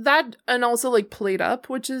 that and also like Played Up,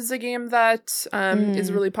 which is a game that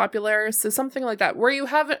is really popular. So something like that, where you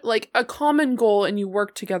have like a common goal and you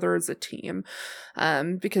work together as a team.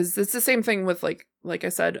 Because it's the same thing with like I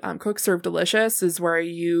said, Cook Serve Delicious is where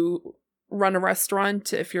you run a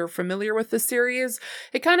restaurant. If you're familiar with the series,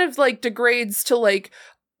 it kind of like degrades to like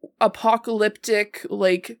apocalyptic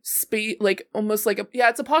like space, like almost like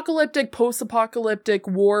it's apocalyptic, post-apocalyptic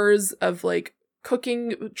wars of like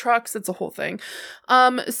cooking trucks. It's a whole thing.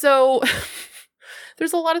 So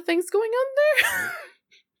there's a lot of things going on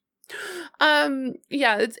there.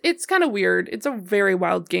 Yeah, it's kind of weird. It's a very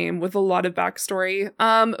wild game with a lot of backstory.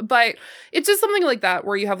 But it's just something like that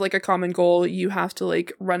where you have like a common goal. You have to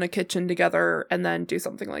like run a kitchen together and then do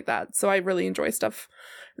something like that. So I really enjoy stuff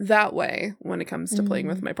that way when it comes to playing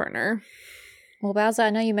with my partner. Well, Bowser, I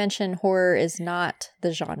know you mentioned horror is not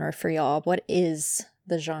the genre for y'all. What is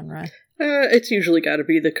the genre? It's usually got to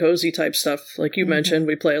be the cozy type stuff. Like you mentioned,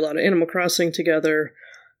 we play a lot of Animal Crossing together,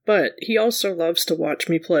 but he also loves to watch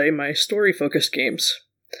me play my story-focused games.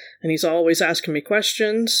 And he's always asking me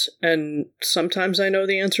questions, and sometimes I know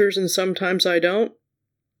the answers and sometimes I don't.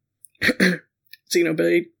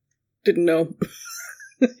 Xenoblade didn't know.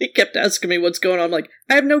 He kept asking me what's going on. I'm like,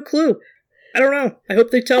 I have no clue. I don't know. I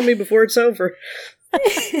hope they tell me before it's over.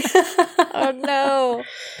 Oh no.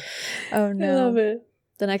 Oh no. I love it.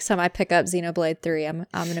 The next time I pick up Xenoblade 3, I'm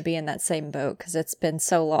going to be in that same boat because it's been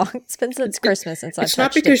so long. It's been since Christmas since I've touched it. It's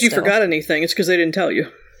not because you forgot anything. It's because they didn't tell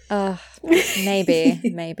you.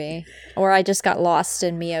 Maybe. Or I just got lost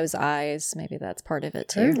in Mio's eyes. Maybe that's part of it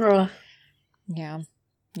too. Yeah.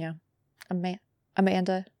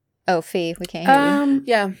 Amanda. Oh, Fee, we can't hear you.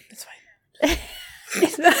 Yeah, it's fine.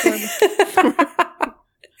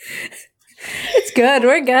 It's good.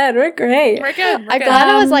 We're good. We're great. We're good. I'm glad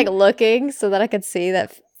I was like looking so that I could see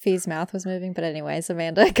that Fee's mouth was moving. But anyways,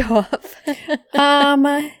 Amanda, go off.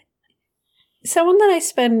 Someone that I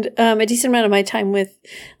spend a decent amount of my time with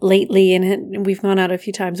lately, and we've gone out a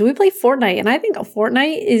few times. We play Fortnite, and I think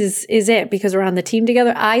Fortnite is it because we're on the team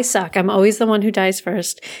together. I suck. I'm always the one who dies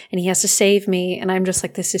first, and he has to save me. And I'm just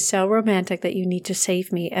like, this is so romantic that you need to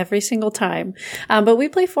save me every single time. But we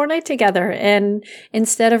play Fortnite together, and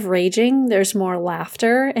instead of raging, there's more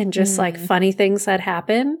laughter and just like funny things that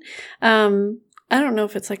happen. I don't know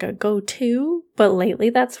if it's like a go-to, but lately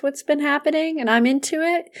that's what's been happening and I'm into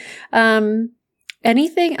it.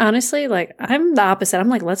 Anything, honestly, like I'm the opposite. I'm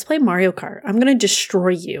like, let's play Mario Kart. I'm going to destroy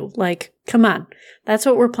you. Like, come on. That's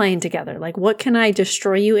what we're playing together. Like, what can I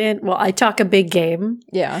destroy you in? Well, I talk a big game.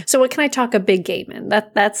 Yeah. So what can I talk a big game in?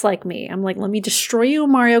 That's like me. I'm like, let me destroy you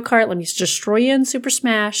in Mario Kart. Let me destroy you in Super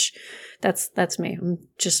Smash. That's me. I'm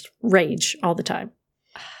just rage all the time.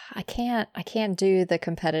 I can't do the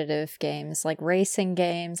competitive games, like racing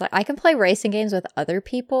games. Like I can play racing games with other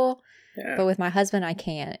people, but with my husband I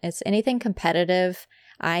can't. It's anything competitive.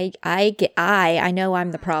 I know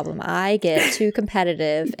I'm the problem. I get too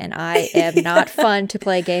competitive and I am not fun to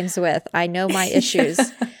play games with. I know my issues.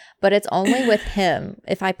 But it's only with him.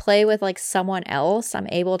 If I play with like someone else, I'm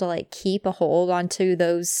able to like keep a hold onto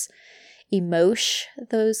those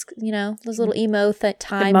those little emo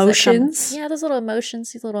times. Emotions. Those little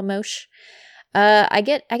emotions, these little emotion. I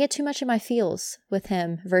get too much in my feels with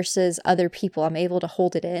him versus other people. I'm able to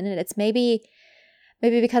hold it in, and it's maybe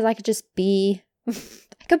because I could just be, I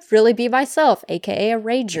could really be myself, aka a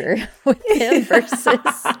rager with him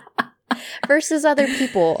versus other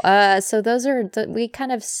people. So those are we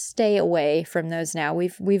kind of stay away from those now.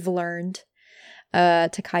 We've learned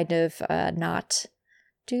to kind of not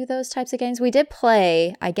do those types of games. We did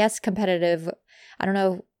play, I guess, competitive. I don't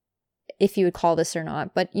know if you would call this or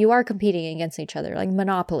not, but you are competing against each other, like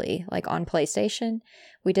Monopoly, like on PlayStation.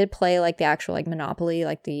 We did play like the actual like Monopoly,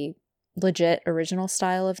 like the legit original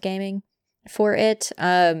style of gaming for it,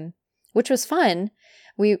 which was fun.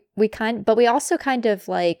 But we also kind of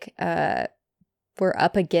like were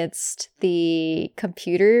up against the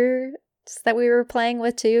computer that we were playing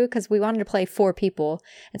with too, because we wanted to play 4 people,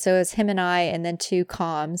 and so it was him and I and then 2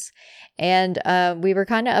 comms, and we were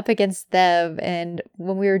kind of up against them. And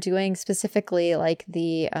when we were doing specifically like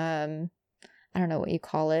the I don't know what you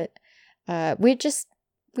call it, we would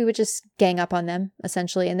just gang up on them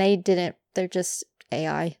essentially, and they're just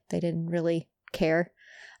AI. They didn't really care.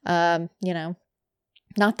 Not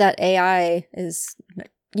that AI is,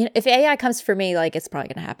 if AI comes for me, like it's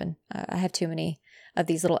probably gonna happen. I have too many of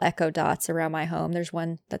these little echo dots around my home. There's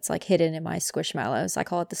one that's like hidden in my Squishmallows. I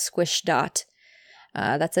call it the Squish Dot.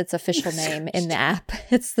 That's its official name in the app.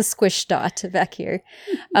 It's the Squish Dot back here.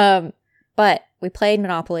 But we played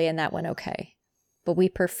Monopoly and that went okay. But we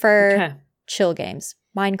prefer chill games.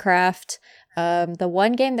 Minecraft. The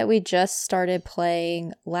one game that we just started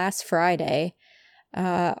playing last Friday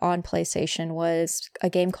on PlayStation was a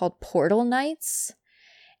game called Portal Knights.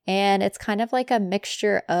 And it's kind of like a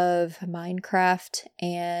mixture of Minecraft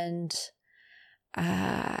and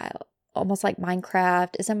almost like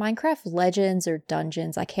Minecraft. Is it Minecraft Legends or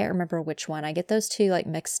Dungeons? I can't remember which one. I get those two like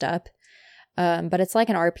mixed up. But it's like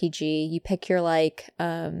an RPG. You pick your like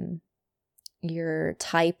your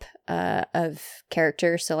type of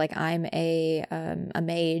character. So like I'm a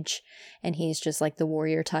mage and he's just like the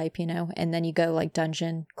warrior type, and then you go like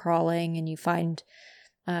dungeon crawling and you find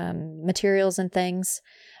materials and things.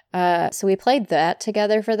 So we played that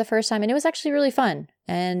together for the first time, and it was actually really fun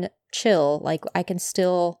and chill. Like I can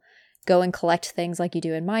still go and collect things like you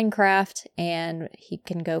do in Minecraft, and he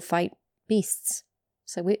can go fight beasts.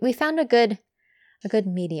 So we found a good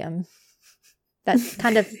medium that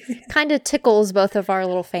kind of tickles both of our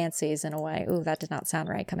little fancies in a way. Ooh, that did not sound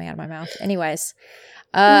right coming out of my mouth. Anyways,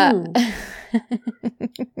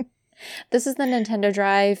 this is the Nintendo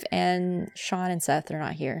Drive, and Sean and Seth are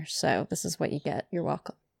not here, so this is what you get. You're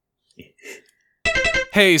welcome.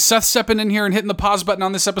 Hey, Seth stepping in here and hitting the pause button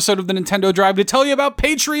on this episode of the Nintendo Drive to tell you about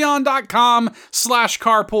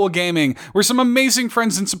patreon.com/carpoolgaming, where some amazing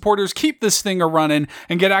friends and supporters keep this thing a-running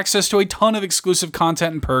and get access to a ton of exclusive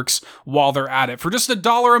content and perks while they're at it. For just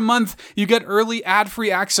 $1 a month, you get early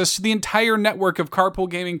ad-free access to the entire network of Carpool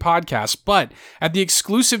Gaming podcasts, but at the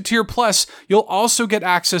exclusive tier plus, you'll also get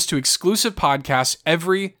access to exclusive podcasts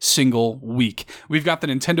every single week. We've got the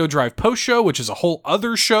Nintendo Drive post show, which is a whole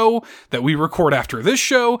other show that we record after this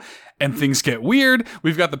show, and things get weird.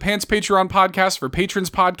 We've got the Pants Patreon podcast for Patrons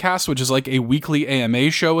podcast, which is like a weekly AMA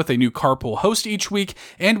show with a new carpool host each week.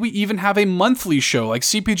 And we even have a monthly show like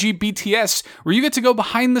CPG BTS, where you get to go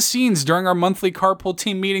behind the scenes during our monthly carpool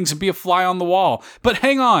team meetings and be a fly on the wall. But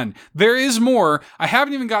hang on, there is more. I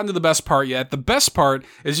haven't even gotten to the best part yet. The best part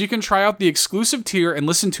is you can try out the exclusive tier and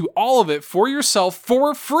listen to all of it for yourself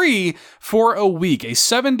for free for a week. A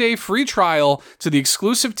 7-day free trial to the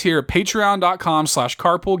exclusive tier at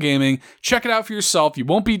patreon.com/carpoolgaming. Check it out for yourself. You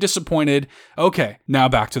won't be disappointed. Okay, now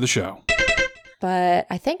back to the show. But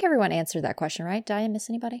I think everyone answered that question, right? Did I miss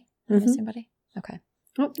anybody? Miss anybody? Okay.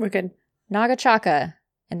 Oh, we're good. Naga Chaka.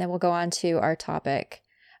 And then we'll go on to our topic.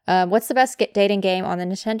 What's the best dating game on the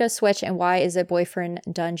Nintendo Switch, and why is it Boyfriend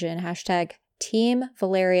Dungeon? #Team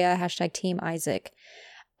Valeria, #Team Isaac.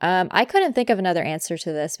 I couldn't think of another answer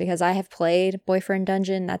to this because I have played Boyfriend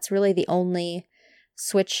Dungeon. That's really the only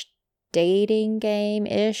Switch dating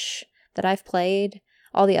game-ish that I've played.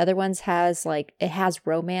 All the other ones has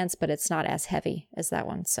romance, but it's not as heavy as that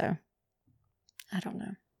one. So I don't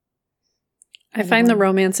know. I find the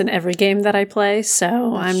romance in every game that I play,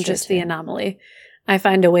 so I'm just the anomaly. I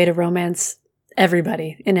find a way to romance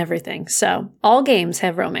everybody in everything. So all games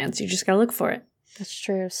have romance. You just gotta look for it. That's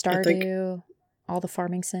true. Stardew, all the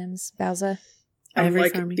farming sims, Bowser. I'm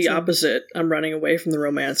like the opposite. I'm running away from the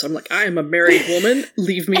romance. I'm like, I am a married woman.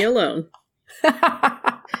 Leave me alone.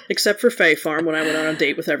 Except for Fae Farm when I went on a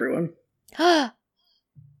date with everyone. Okay.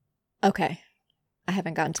 I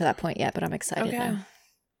haven't gotten to that point yet, but I'm excited now.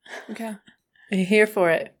 Okay. I'm here for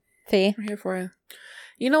it. Fee? I'm here for it.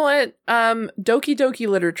 You know what? Doki Doki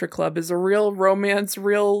Literature Club is a real romance,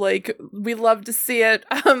 we love to see it.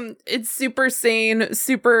 It's super sane,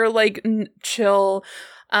 super, chill.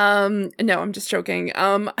 No, I'm just joking.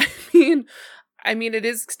 I mean, it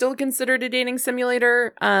is still considered a dating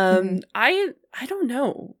simulator. I don't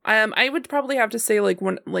know. I would probably have to say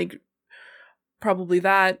probably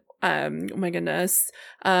that. Oh my goodness.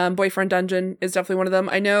 Boyfriend Dungeon is definitely one of them.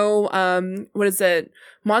 I know, what is it?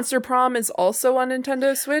 Monster Prom is also on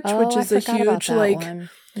Nintendo Switch, which is a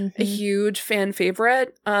huge fan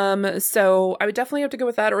favorite. So I would definitely have to go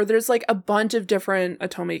with that. Or there's a bunch of different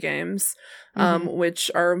Otome games,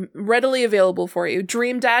 which are readily available for you.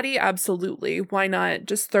 Dream Daddy, absolutely. Why not?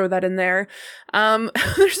 Just throw that in there.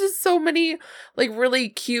 There's just so many really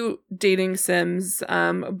cute dating sims.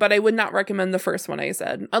 But I would not recommend the first one I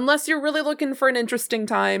said, unless you're really looking for an interesting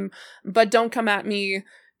time, but don't come at me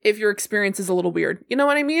if your experience is a little weird. You know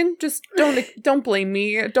what I mean? Just don't blame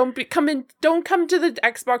me. Don't come to the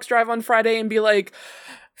Xbox Drive on Friday and be like,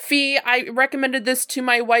 Fee, I recommended this to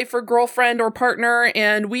my wife or girlfriend or partner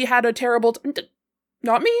and we had a terrible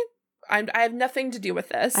not me. I have nothing to do with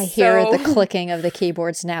this. I hear the clicking of the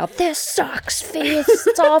keyboards now. This sucks, Fee.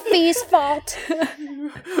 It's all Fee's fault.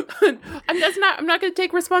 I'm not going to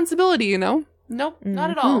take responsibility, you know? Nope, not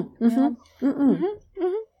at all.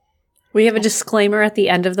 We have a disclaimer at the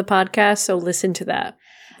end of the podcast, so listen to that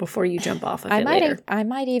before you jump off of it later. I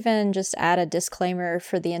might even just add a disclaimer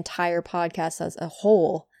for the entire podcast as a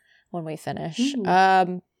whole when we finish.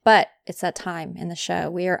 But it's that time in the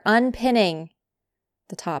show. We are unpinning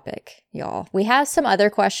the topic, y'all. We have some other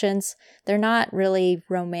questions. They're not really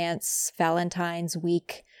romance, Valentine's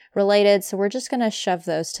week related, so we're just going to shove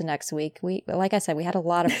those to next week. Like I said, we had a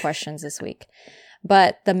lot of questions this week.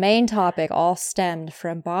 But the main topic all stemmed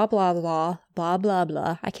from blah, blah, blah, blah, blah,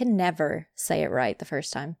 blah. I can never say it right the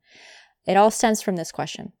first time. It all stems from this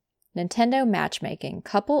question. Nintendo matchmaking.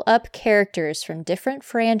 Couple up characters from different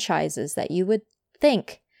franchises that you would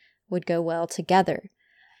think would go well together.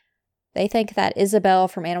 They think that Isabelle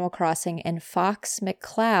from Animal Crossing and Fox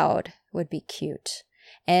McCloud would be cute.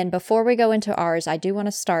 And before we go into ours, I do want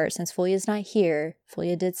to start, since Fulia's not here,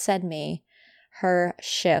 Fulia did send me her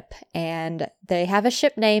ship, and they have a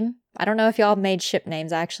ship name. I don't know if y'all made ship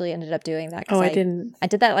names. I actually ended up doing that. I didn't. I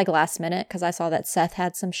did that last minute because I saw that Seth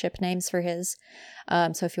had some ship names for his.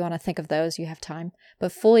 So if you want to think of those, you have time.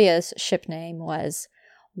 But Fulia's ship name was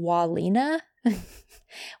Walina,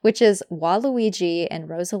 which is Waluigi and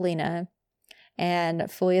Rosalina. And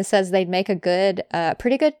Fulia says they'd make a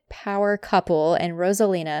pretty good power couple, and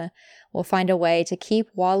Rosalina will find a way to keep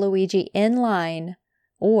Waluigi in line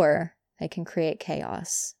or they can create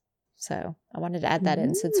chaos. So I wanted to add that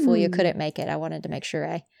in since Fulia couldn't make it. I wanted to make sure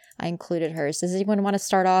I included hers. Does anyone want to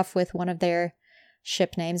start off with one of their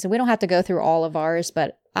ship names? And we don't have to go through all of ours,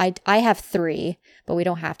 but I have 3, but we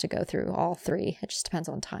don't have to go through all 3. It just depends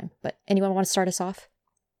on time. But anyone want to start us off?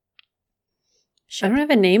 I don't have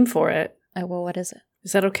a name for it. Oh, well, what is it?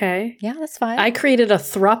 Is that okay? Yeah, that's fine. I created a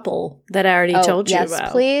thruple that I already told you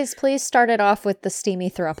about. Please start it off with the steamy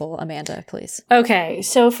thruple, Amanda, please. Okay,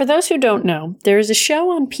 so for those who don't know, there's a show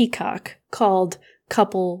on Peacock called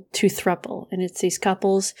Couple to Thruple, and it's these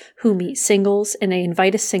couples who meet singles and they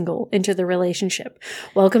invite a single into the relationship.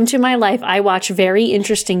 Welcome to my life. I watch very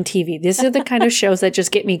interesting TV. These are the kind of shows that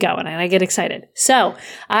just get me going and I get excited. So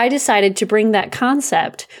I decided to bring that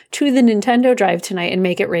concept to the Nintendo Drive tonight and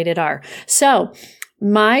make it rated R. So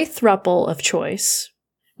my thruple of choice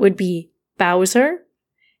would be Bowser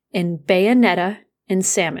and Bayonetta and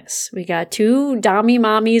Samus. We got 2 dommy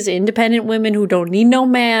mommies, independent women who don't need no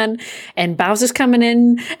man, and Bowser's coming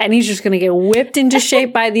in, and he's just going to get whipped into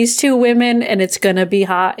shape by these 2 women, and it's going to be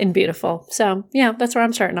hot and beautiful. So, yeah, that's where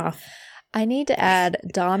I'm starting off. I need to add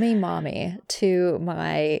Dommy Mommy to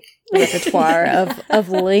my repertoire of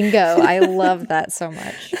lingo. I love that so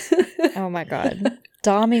much. Oh my God.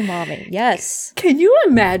 Dommy Mommy. Yes. Can you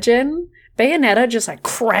imagine Bayonetta just like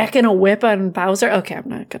cracking a whip on Bowser? Okay, I'm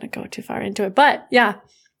not going to go too far into it. But yeah,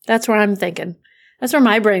 that's where I'm thinking. That's where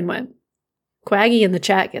my brain went. Quaggy in the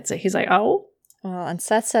chat gets it. He's like, oh. Well, and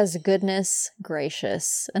Seth says, goodness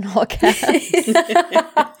gracious, in all caps.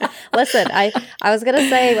 Listen, I was going to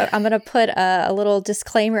say, I'm going to put a little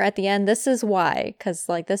disclaimer at the end. This is why, because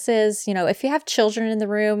like this is, if you have children in the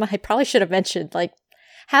room, I probably should have mentioned, like,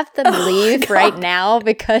 have them leave right now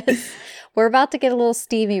because we're about to get a little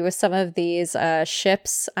steamy with some of these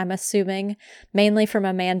ships, I'm assuming, mainly from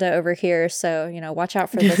Amanda over here. So, watch out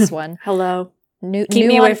for this one. Hello. Keep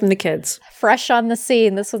me away from the kids. Fresh on the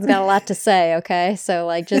scene. This one's got a lot to say, okay? So,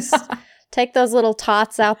 like, just take those little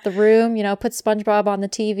tots out the room, put SpongeBob on the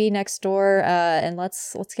TV next door, and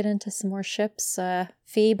let's get into some more ships.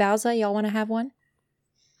 Fee, Bowser, y'all want to have one?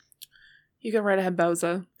 You go right ahead,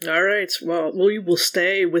 Bowser. All right. Well, we will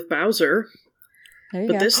stay with Bowser. There you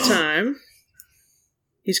go. But this time,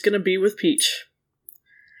 he's going to be with Peach.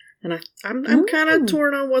 And I'm kind of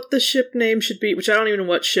torn on what the ship name should be, which I don't even know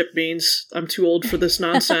what ship means. I'm too old for this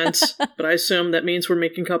nonsense. But I assume that means we're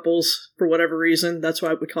making couples for whatever reason. That's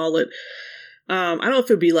why we call it. I don't know if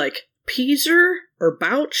it would be like Peaser or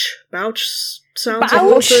Bouch. Bouch sounds a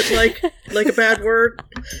little bit like a bad word.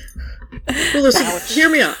 Well, listen, hear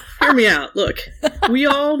me out. Hear me out. Look, we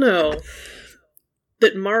all know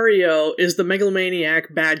that Mario is the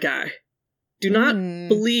megalomaniac bad guy. Do not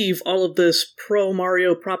believe all of this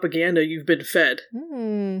pro-Mario propaganda you've been fed.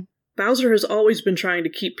 Bowser has always been trying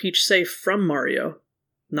to keep Peach safe from Mario,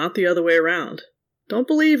 not the other way around. Don't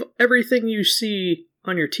believe everything you see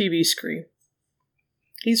on your TV screen.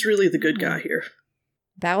 He's really the good guy here.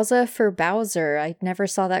 Bowser for Bowser. I never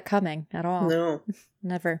saw that coming at all. No.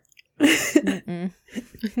 Never.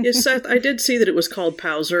 Yes, Seth, I did see that it was called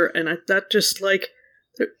Bowser, and that just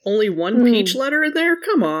only one Peach letter in there?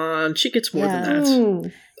 Come on, she gets more than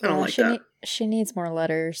that. I don't like that. She needs more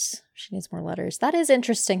letters. She needs more letters. That is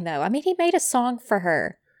interesting, though. I mean, he made a song for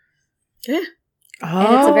her. Yeah.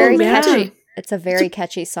 And it's a very catchy. It's a very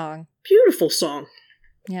catchy song. Beautiful song.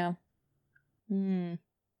 Yeah.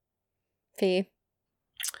 Fee.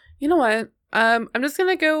 You know what? I'm just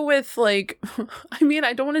gonna go with I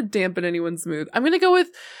don't want to dampen anyone's mood. I'm gonna go with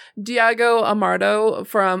Diego Amado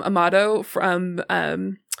from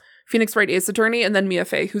Phoenix Wright Ace Attorney, and then Mia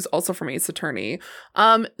Fey, who's also from Ace Attorney.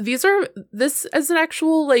 This is an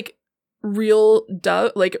actual real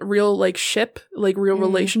ship, real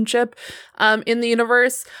relationship in the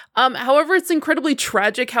universe. However, it's incredibly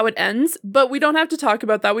tragic how it ends, but we don't have to talk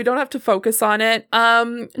about that. We don't have to focus on it.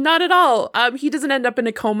 Not at all. He doesn't end up in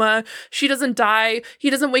a coma. She doesn't die.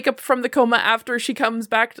 He doesn't wake up from the coma after she comes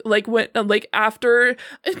back, after.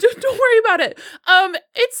 Don't worry about it.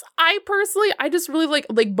 I just really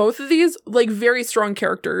like both of these, very strong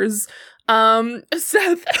characters.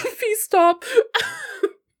 Seth, Fee, stop.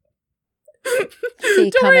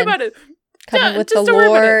 Don't worry about it. Coming with the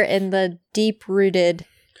lore and the deep-rooted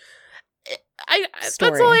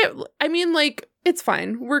story. That's all I mean, it's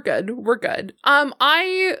fine. We're good.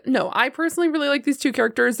 I personally really like these 2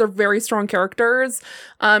 characters. They're very strong characters.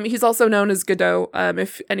 He's also known as Godot,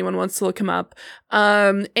 if anyone wants to look him up.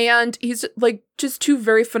 And he's just 2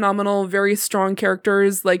 very phenomenal, very strong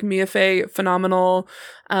characters. Mia Fey, phenomenal.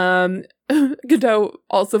 Godot,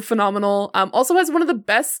 also phenomenal. Also has one of the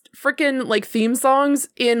best freaking theme songs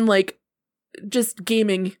in just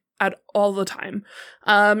gaming at all the time.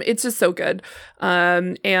 It's just so good.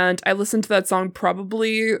 And I listen to that song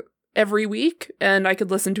probably every week, and I could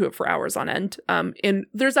listen to it for hours on end. And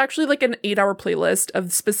there's actually like an 8-hour playlist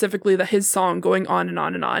of specifically his song going on and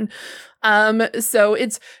on and on. So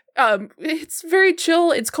it's very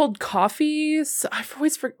chill. It's called Coffee. I've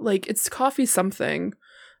always it's Coffee something.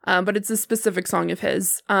 But it's a specific song of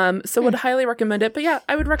his. So would highly recommend it. But yeah,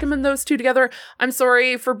 I would recommend those two together. I'm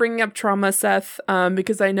sorry for bringing up Trauma, Seth,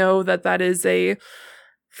 because I know that is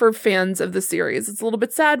for fans of the series. It's a little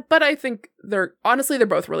bit sad, but I think they're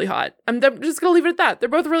both really hot. I'm just gonna leave it at that. They're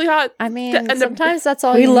both really hot. I mean, sometimes that's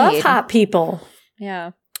all we love need. hot people.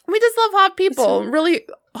 Yeah. We just love hot people. Really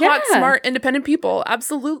hot, smart, independent people.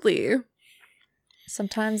 Absolutely.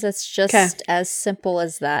 Sometimes it's just as simple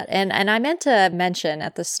as that. And I meant to mention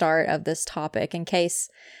at the start of this topic, in case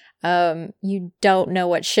you don't know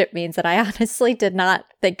what ship means, that I honestly did not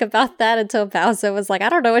think about that until Bowser was like, I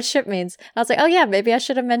don't know what ship means. And I was like, oh yeah, maybe I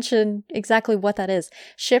should have mentioned exactly what that is.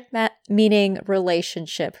 Ship meaning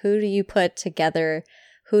relationship. Who do you put together?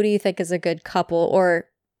 Who do you think is a good couple or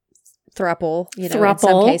throuple, in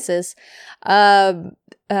some cases,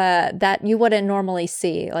 that you wouldn't normally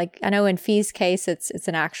see. Like, I know in Fee's case, it's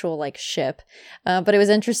an actual like ship. But it was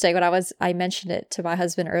interesting when I mentioned it to my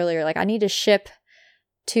husband earlier, like I need to ship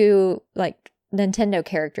to like Nintendo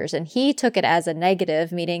characters. And he took it as a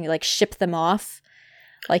negative, meaning like ship them off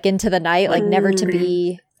like into the night, like never to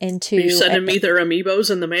be into. Are you sending me their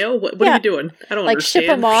amiibos in the mail? What are you doing? I don't understand.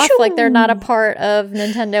 Ship them off like they're not a part of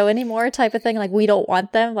Nintendo anymore type of thing. Like we don't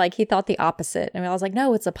want them. Like he thought the opposite. And I was like,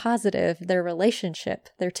 no, it's a positive. Their relationship.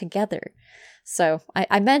 They're together. So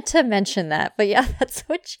I meant to mention that. But yeah, that's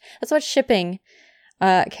what shipping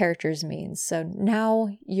characters means. So now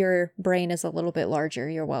your brain is a little bit larger.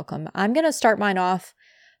 You're welcome. I'm going to start mine off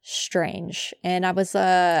strange. And I was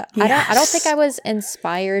I don't think I was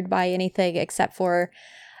inspired by anything except for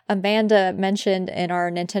Amanda mentioned in our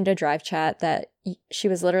Nintendo Drive chat that she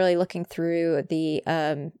was literally looking through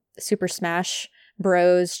the Super Smash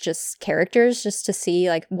Bros just characters just to see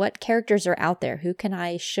like what characters are out there, who can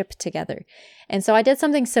I ship together. And so I did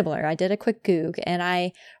something similar. I did a quick Goog and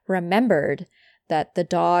I remembered that the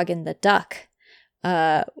dog and the duck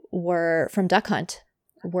were from Duck Hunt,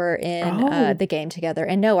 were in the game together.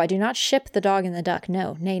 And no, I do not ship the dog and the duck.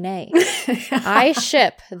 No, nay. I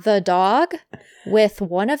ship the dog with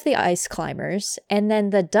one of the ice climbers and then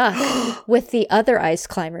the duck with the other ice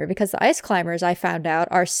climber, because the ice climbers, I found out,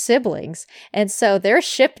 are siblings. And so their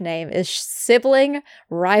ship name is Sibling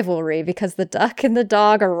Rivalry, because the duck and the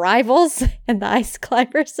dog are rivals and the ice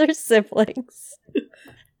climbers are siblings.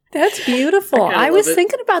 That's beautiful. I was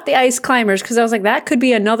thinking about the ice climbers because I was like, that could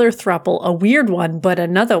be another throuple, a weird one, but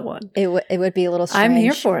another one. It would be a little strange. I'm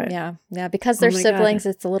here for it. Yeah, because they're siblings. God.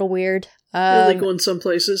 It's a little weird. Really going some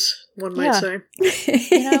places, one might say.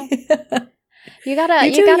 You gotta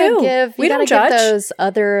give those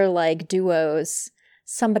other like duos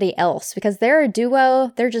somebody else, because they're a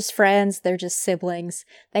duo. They're just friends. They're just siblings.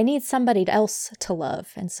 They need somebody else to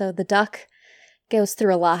love, and so the duck goes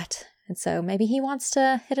through a lot. And so maybe he wants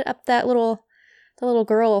to hit it up the little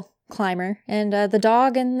girl climber, and the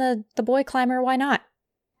dog and the boy climber. Why not?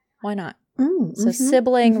 So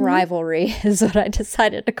sibling rivalry is what I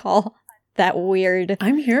decided to call that weird.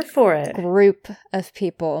 I'm here for it. Group of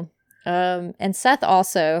people. And Seth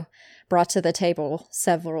also brought to the table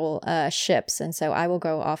several ships, and so I will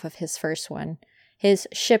go off of his first one. His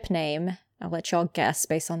ship name, I'll let y'all guess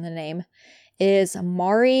based on the name, is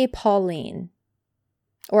Mari Pauline.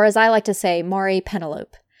 Or as I like to say, Mari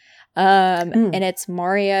Penelope. And it's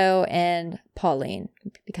Mario and Pauline,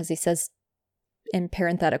 because he says in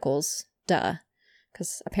parentheticals, duh.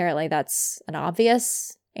 Because apparently that's an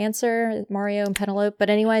obvious answer, Mario and Penelope. But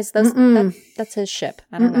anyways, that's his ship.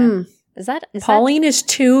 I don't know. Is Pauline is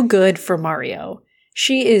too good for Mario.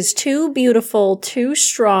 She is too beautiful, too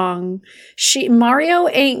strong. Mario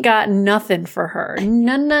ain't got nothing for her.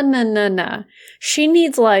 No. She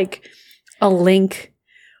needs like a Link,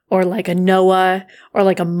 or like a Noah, or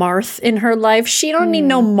like a Marth in her life. She don't need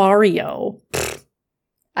no Mario.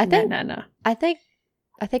 I think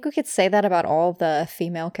we could say that about all the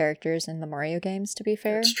female characters in the Mario games, to be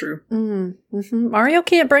fair. That's true. Mario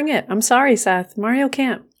can't bring it. I'm sorry, Seth. Mario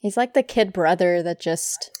can't. He's like the kid brother that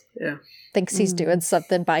just thinks he's doing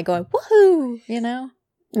something by going, woohoo,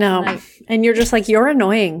 No. And you're just like, you're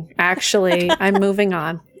annoying, actually. I'm moving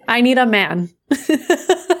on. I need a man.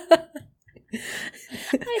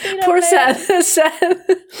 Poor Seth.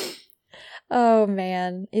 Oh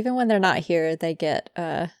man, even when they're not here, they get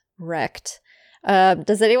wrecked.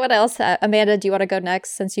 Does anyone else Amanda, do you want to go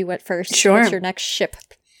next since you went first? Sure. What's your next ship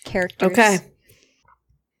characters? Okay.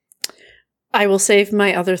 I will save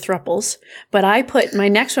my other thruples, but I put my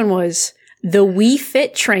next one was the Wii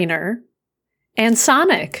Fit trainer and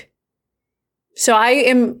Sonic. So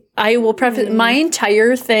I will preface, my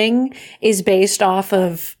entire thing is based off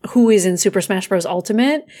of who is in Super Smash Bros.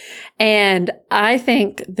 Ultimate. And I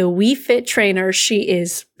think the Wii Fit trainer, she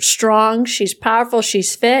is strong, she's powerful,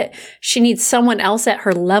 she's fit. She needs someone else at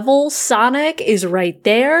her level. Sonic is right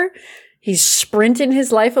there. He's sprinting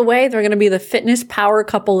his life away. They're going to be the fitness power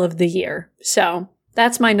couple of the year. So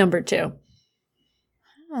that's my number 2.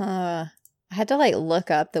 I had to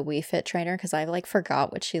look up the Wii Fit trainer because I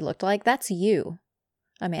forgot what she looked like. That's you,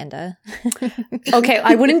 Amanda. Okay,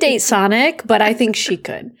 I wouldn't date Sonic, but I think she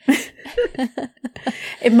could.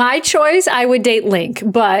 In my choice, I would date Link,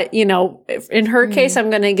 but in her case, I'm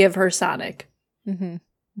going to give her Sonic. Mm-hmm.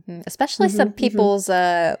 Mm-hmm. Especially some people's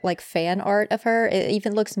fan art of her. It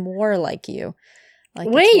even looks more like you.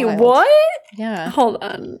 Wait, what? Yeah. Hold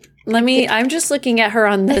on. I'm just looking at her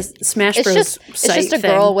on the Smash Bros. Site. It's just a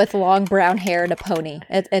girl with long brown hair and a pony,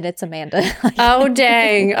 and it's Amanda. Oh,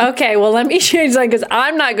 dang. Okay, well, let me change that because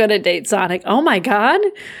I'm not going to date Sonic. Oh, my God.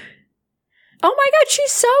 Oh, my God,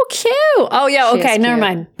 she's so cute. Oh, yeah, okay, never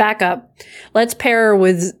mind. Back up. Let's pair her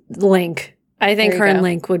with Link. I think her and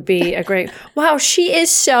Link would be a great... Wow, she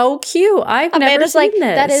is so cute. I've never seen this.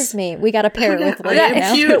 That is me. We got to pair her with Link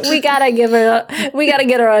now. Cute. We got to get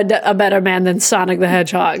her a better man than Sonic the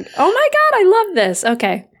Hedgehog. Oh my God, I love this.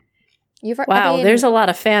 Okay. There's a lot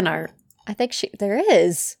of fan art. I think there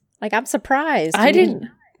is. I'm surprised. I didn't...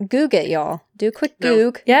 Goog it, y'all. Do a quick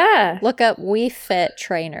Goog. Yeah. Look up Wii Fit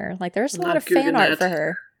trainer. There's a lot of fan art for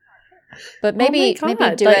her. But maybe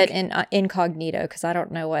do it in incognito because I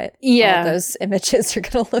don't know what all those images are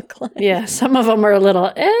going to look like. Yeah, some of them are a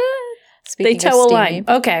little, they toe a line.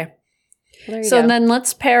 Okay. So then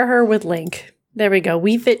let's pair her with Link. There we go.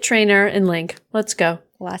 Wii Fit trainer and Link. Let's go.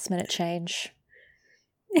 Last minute change.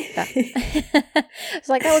 It's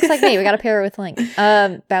that looks like me. We got to pair her with Link.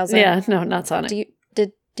 Bowser. Yeah, no, not Sonic.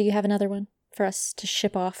 Do you have another one for us to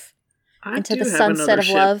ship off into the have sunset of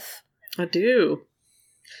love? I do.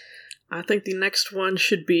 I think the next one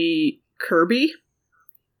should be Kirby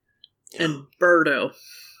and Birdo.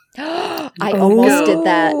 I almost did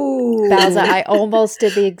that, Bowser. I almost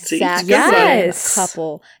did the exact same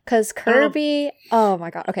couple. Because Kirby... Oh my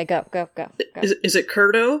God. Okay, go. Is it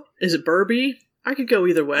Kurdo? Is it Burby? I could go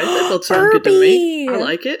either way. They both sound good to me. I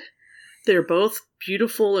like it. They're both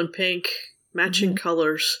beautiful and pink, matching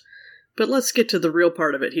colors. But let's get to the real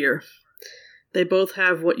part of it here. They both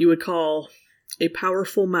have what you would call a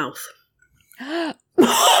powerful mouth.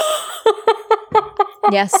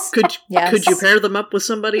 Yes. Could you pair them up with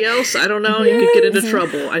somebody else? I don't know. Yes. You could get into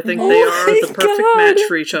trouble. I think they are the perfect match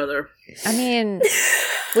for each other. I mean,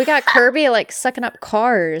 we got Kirby sucking up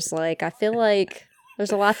cars. I feel like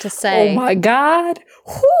there's a lot to say. Oh my God.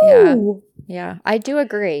 Whoo! Yeah. I do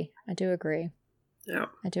agree. Yeah.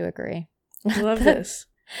 I do agree. I love this.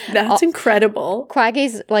 That's incredible.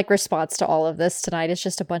 Quaggy's response to all of this tonight is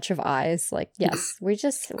just a bunch of eyes. Yes,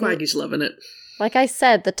 Quaggy's loving it. Like I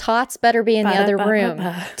said, the tots better be in the other room.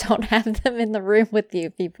 Don't have them in the room with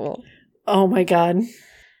you, people. Oh my God.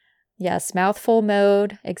 Yes, mouthful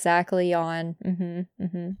mode exactly on.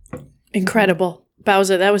 Incredible.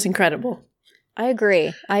 Bowser, that was incredible. I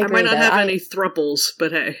agree. I might not have any thruples,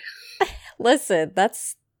 but hey. Listen,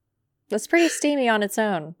 that's pretty steamy on its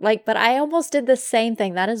own. But I almost did the same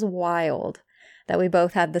thing. That is wild that we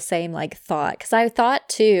both had the same thought. Because I thought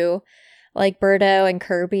too, Birdo and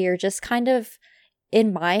Kirby are just kind of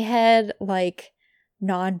in my head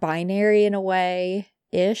non-binary in a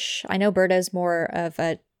way-ish. I know Birdo's more of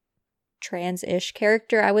a trans-ish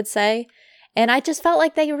character, I would say. And I just felt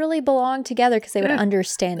like they really belonged together because they would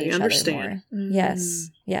understand each other more. Mm.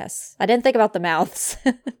 Yes. I didn't think about the mouths,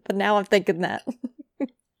 but now I'm thinking that.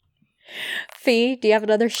 Fee, do you have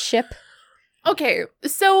another ship? Okay,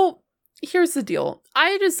 so here's the deal.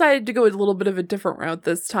 I decided to go a little bit of a different route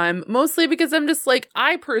this time, mostly because I'm just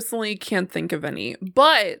I personally can't think of any.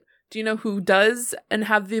 But do you know who does and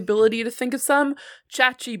have the ability to think of some?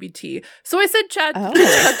 ChatGPT. So I said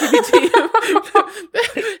ChatGPT.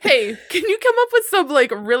 Hey, can you come up with some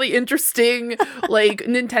really interesting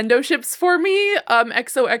Nintendo ships for me?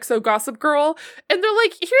 XOXO Gossip Girl. And they're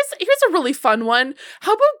here's a really fun one.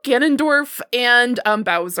 How about Ganondorf and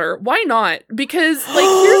Bowser? Why not? Because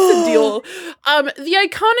here's the deal. The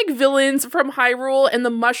iconic villains from Hyrule and the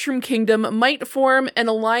Mushroom Kingdom might form an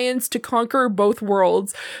alliance to conquer both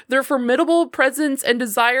worlds. Their formidable presence and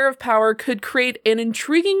desire of power could create an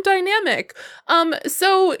intriguing dynamic.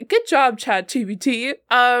 So good job, ChatGPT.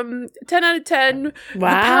 10 out of 10. Wow. The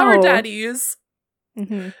Power Daddies.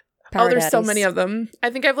 Mm-hmm. Power there's so daddies. many of them. I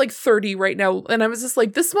think I have like 30 right now. And I was just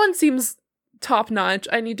like, this one seems top notch.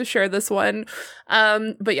 I need to share this one.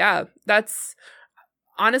 But yeah, that's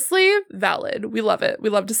honestly valid. We love it. We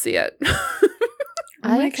love to see it.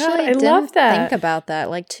 Oh my actually God, I didn't love that. think about that.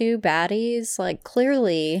 Like, two baddies, like,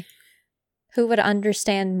 clearly, who would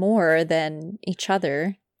understand more than each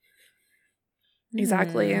other?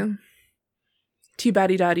 Exactly. Hmm. Two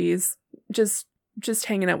baddie daddies. Just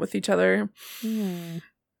hanging out with each other. Hmm.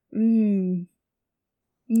 Mm.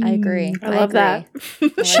 I agree. I love that.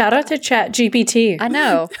 like Shout out to Chat GPT. I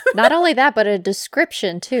know. Not only that, but a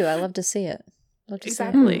description too. I love to see it. Love to see it.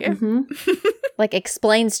 Exactly. Mhm. Like,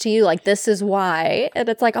 explains to you, like, this is why. And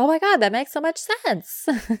it's like, oh my God, that makes so much sense.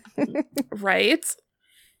 Right?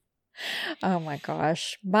 Oh my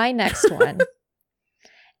gosh. My next one.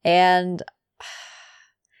 And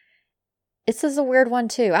this is a weird one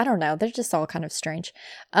too. I don't know. They're just all kind of strange.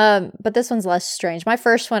 But this one's less strange. My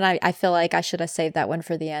first one, I feel like I should have saved that one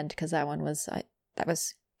for the end because that one was that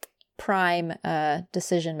was prime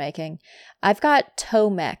decision making. I've got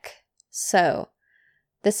Tomek. So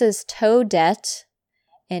this is Toadette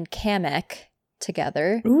and Kamek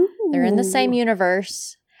together. Ooh. They're in the same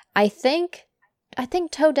universe. I think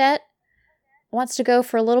Toadette wants to go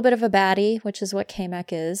for a little bit of a baddie, which is what Kamek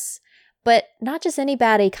is. But not just any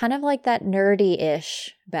baddie, kind of like that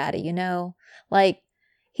nerdy-ish baddie, you know? Like,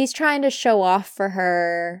 he's trying to show off for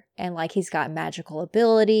her, and, like, he's got magical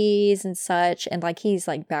abilities and such, and, like, he's,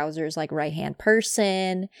 like, Bowser's, like, right-hand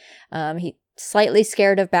person. He slightly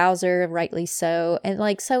scared of Bowser, rightly so. And,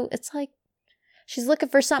 like, so it's like, she's looking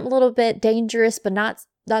for something a little bit dangerous, but not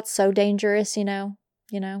so dangerous, you know?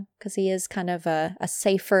 Because he is kind of a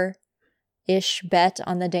safer-ish bet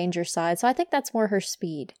on the danger side. So I think that's more her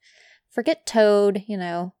speed. Forget Toad, you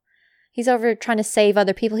know. He's over trying to save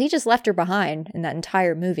other people. He just left her behind in that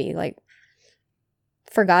entire movie. Like,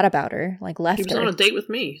 forgot about her. Like, left her. He was on a date with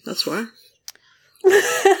me. That's why.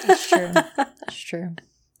 That's true. That's true.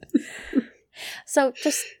 So,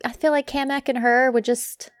 just, I feel like Kamek and her would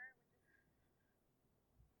just...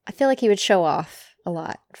 I feel like he would show off a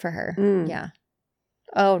lot for her. Mm. Yeah.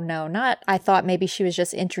 Oh, no, not... I thought maybe she was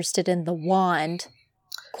just interested in the wand.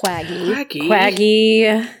 Quaggy.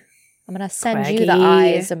 Quaggy. I'm going to send Quaggy. you the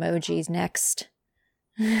eyes emojis next.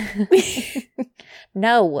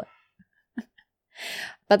 No.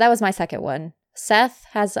 But that was my second one. Seth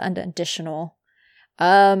has an additional.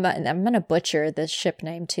 And I'm going to butcher this ship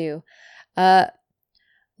name too.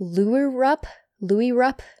 Louis-Rup,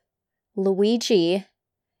 Luigi,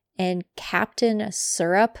 and Captain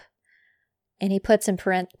Syrup. And he puts in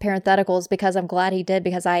parentheticals because I'm glad he did,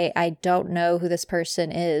 because I don't know who this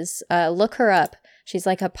person is. Look her up. She's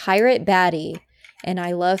like a pirate baddie, and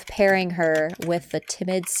I love pairing her with the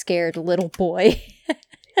timid, scared little boy.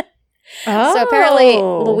 Oh. So apparently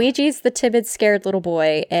Luigi's the timid, scared little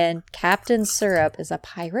boy, and Captain Syrup is a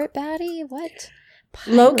pirate baddie? What?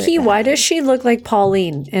 Pirate Low-key, why baddie? does she look like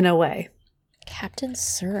Pauline in a way? Captain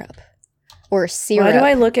Syrup. Or Syrup. Why do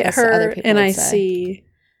I look at as other her people and would I say. see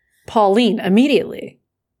Pauline immediately?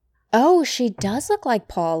 Oh, she does look like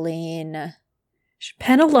Pauline.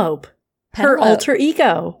 Penelope. Her Penelope. alter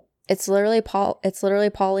ego. It's literally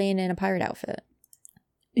Pauline in a pirate outfit.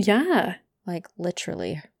 Yeah. Like,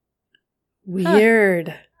 literally.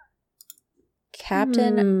 Weird.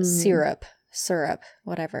 Captain Syrup,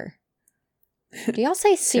 whatever. Do y'all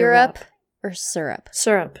say syrup or syrup?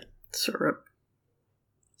 Syrup.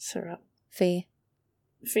 Fee.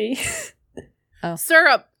 Oh.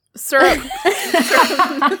 Syrup. It's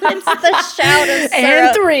the shout of syrup.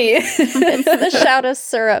 And 3. It's the shout of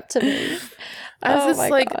syrup to me. I was Oh just my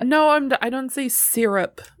like, God. no, I don't say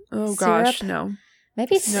syrup. Oh gosh, Syrup? no.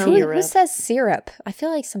 Maybe No. who says syrup? I feel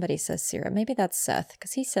like somebody says syrup. Maybe that's Seth,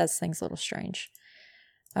 because he says things a little strange.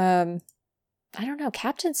 I don't know.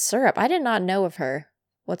 Captain Syrup. I did not know of her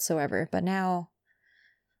whatsoever, but now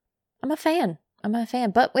I'm a fan.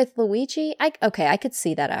 But with Luigi, I could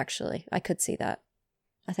see that actually. I could see that.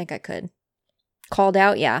 I think I could. Called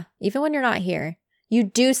out, yeah. Even when you're not here. You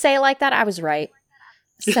do say it like that? I was right.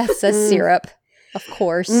 Seth says syrup. Of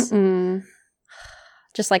course. Mm-mm.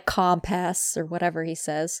 Just like compass or whatever he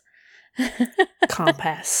says.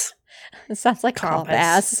 Compass. It sounds like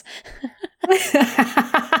compass.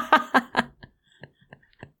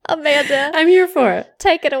 Amanda, I'm here for it.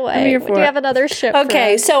 take it away. I'm here Do for you it. have another ship?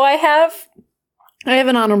 Okay, for us? so I I have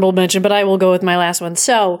an honorable mention, but I will go with my last one.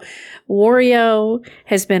 So, Wario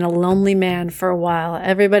has been a lonely man for a while.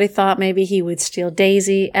 Everybody thought maybe he would steal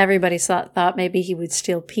Daisy. Everybody thought maybe he would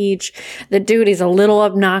steal Peach. The dude is a little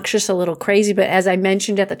obnoxious, a little crazy, but as I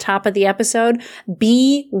mentioned at the top of the episode,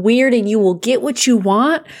 be weird and you will get what you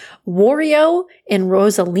want. Wario and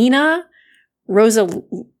Rosalina,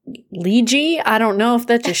 Luigi, I don't know if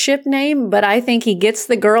that's a ship name, but I think he gets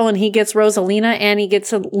the girl and he gets Rosalina and he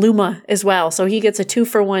gets a Luma as well. So he gets a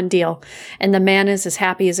 2-for-1 deal. And the man is as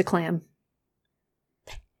happy as a clam.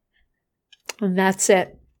 And that's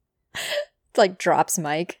it. It's like drops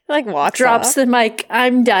mic. Like walks Drops off. the mic.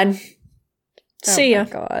 I'm done. See ya.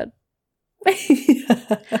 Oh my God.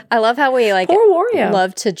 I love how we like Poor Wario.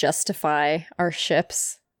 love to justify our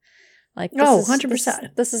ships. Like, this Oh, is-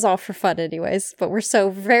 100%. This is all for fun anyways, but we're so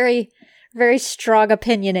very, very strong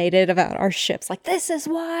opinionated about our ships. Like, this is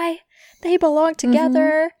why they belong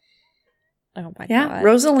together. Oh my Yeah, God.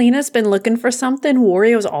 Rosalina's been looking for something.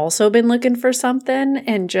 Wario's also been looking for something.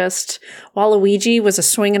 And just Waluigi was a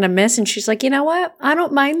swing and a miss. And she's like, you know what? I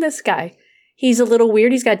don't mind this guy. He's a little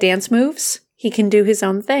weird. He's got dance moves. He can do his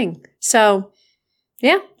own thing. So,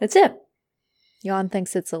 yeah, that's it. Jan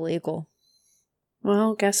thinks it's illegal.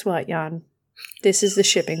 Well, guess what, Jan? This is the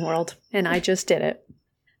shipping world. And I just did it.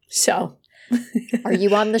 So. Are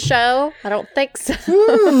you on the show? I don't think so.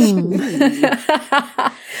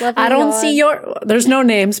 I don't see your, there's no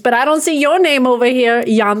names, but I don't see your name over here,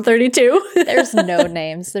 Jan32. There's no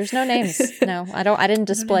names. There's no names. No, I didn't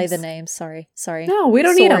display the names. Sorry. No, we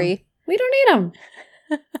don't need them. Sorry. We don't need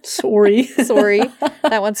them. Sorry. Sorry.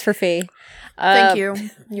 That one's for Fee. Thank you.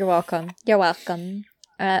 You're welcome. You're welcome.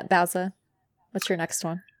 Bowser, what's your next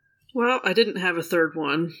one? Well, I didn't have a third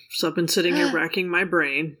one, so I've been sitting here racking my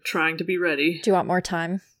brain, trying to be ready. Do you want more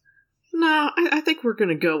time? No, I think we're going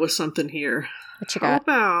to go with something here. What you How got?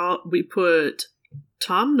 about we put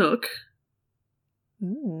Tom Nook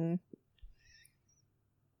Ooh.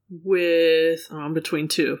 with... Oh, I'm between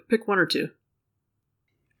two. Pick one or two.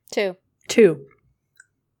 2. 2.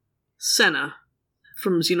 Senna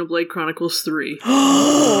from Xenoblade Chronicles 3.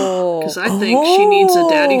 Oh. Because I think she needs a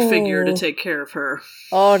daddy figure to take care of her.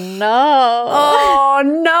 Oh no. Oh,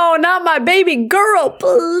 no, not my baby girl,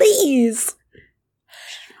 please.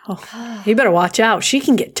 Oh, you better watch out. She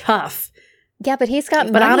can get tough. Yeah, but he's got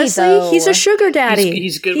But money, honestly, though. he's a sugar daddy.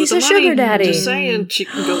 He's good He's with a the money. sugar daddy. I'm just saying, she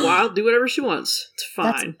can go wild, do whatever she wants. It's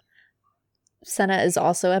fine. Senna is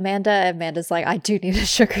also Amanda. Amanda's like, I do need a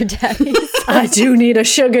sugar daddy. I do need a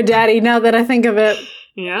sugar daddy now that I think of it.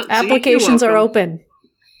 Yeah, see, Applications you're are welcome. open.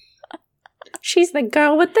 She's the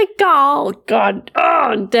girl with the gold. God,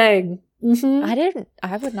 oh, dang. Mm-hmm.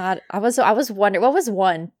 I would not. I was wondering, what was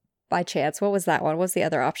one by chance? What was that one? What was the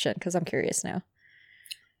other option? Because I'm curious now.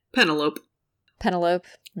 Penelope. Penelope.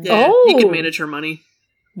 Yeah, Oh. he can manage her money.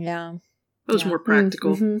 Yeah. That was Yeah. more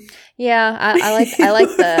practical. Mm-hmm. Yeah,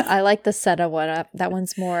 I like the Senna one. That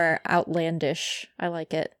one's more outlandish. I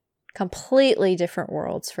like it. Completely different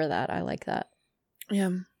worlds for that. I like that. Yeah.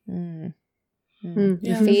 Mm. Mm.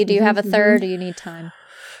 Yeah. Fee, do you have a third or you need time?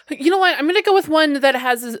 You know what? I'm going to go with one that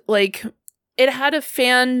has, like, it had a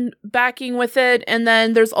fan backing with it, and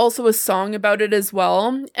then there's also a song about it as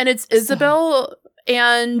well. And it's Isabel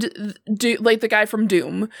and like the guy from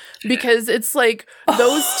Doom, because it's like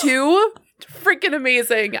those two freaking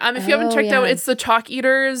amazing. If you haven't checked out, it's the Chalk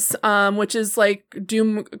Eaters, which is like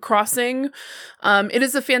Doom Crossing. It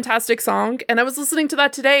is a fantastic song, and I was listening to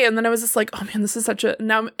that today, and then I was just like, oh man, this is such a,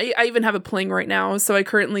 now I even have it playing right now, so I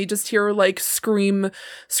currently just hear like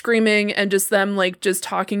screaming and just them like just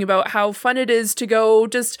talking about how fun it is to go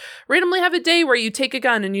just randomly have a day where you take a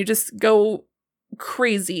gun and you just go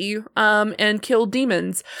crazy and kill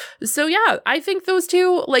demons. So yeah, I think those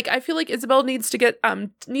two, like, I feel like Isabel needs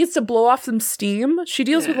to blow off some steam. She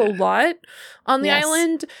deals with a lot on the Yes.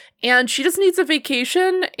 island, and she just needs a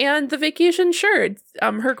vacation, and the vacation, sure, it's,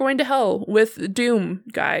 her going to hell with Doom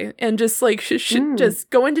guy and just like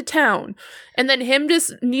just going to town, and then him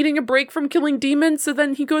just needing a break from killing demons, so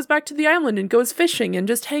then he goes back to the island and goes fishing and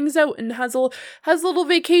just hangs out and has a little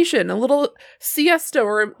vacation, a little siesta,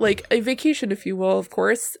 or like a vacation, if you will, of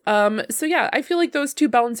course. So yeah, I feel like those two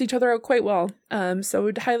balance each other out quite well. So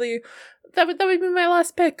would highly, that would be my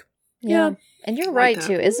last pick. Yeah. And you're Like right that.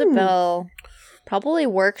 too. Isabel probably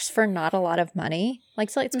works for not a lot of money. Like,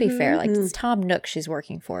 so let's be fair. Like, it's Tom Nook she's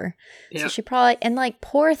working for. Yeah. So she probably, and like,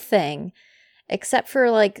 poor thing, except for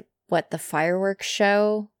like, what, the fireworks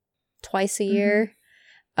show twice a year.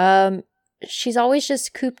 She's always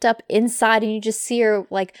just cooped up inside, and you just see her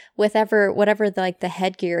like with whatever the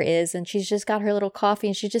headgear is, and she's just got her little coffee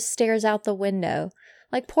and she just stares out the window.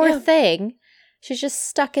 Like, poor thing. She's just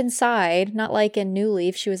stuck inside. Not like in New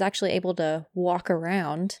Leaf, she was actually able to walk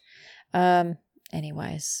around.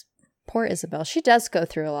 Anyways, poor Isabel. She does go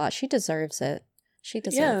through a lot. She deserves it. She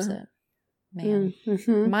deserves it. Man.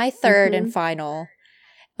 Mm-hmm. My third and final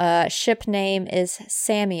ship name is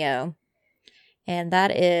Samio. And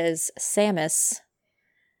that is Samus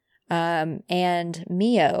and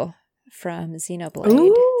Mio from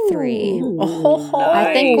Xenoblade 3. Oh,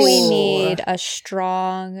 I think we nice. need a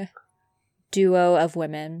strong duo of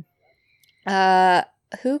women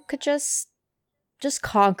who could just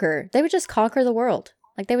conquer. They would just conquer the world.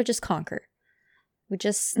 Like, they would just conquer. We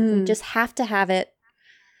just have to have it.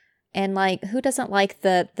 And, like, who doesn't like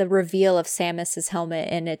the reveal of Samus's helmet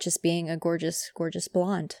and it just being a gorgeous, gorgeous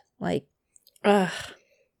blonde? Like, The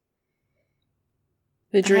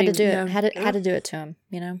dream. had to do it. Yeah. Had to do it to him.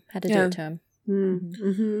 You know, had to do it to him.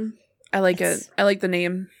 Mm-hmm. I like it. I like the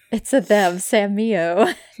name. It's a them,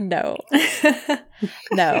 Samio. No,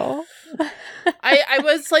 no. I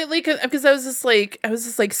was slightly because I was just like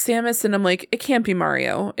Samus, and I'm like, it can't be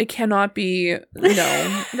Mario. It cannot be.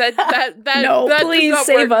 No, that No, that please does not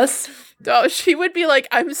save work. us. Oh, she would be like,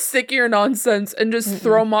 I'm sick of your nonsense, and just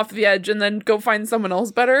throw him off the edge, and then go find someone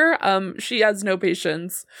else better. She has no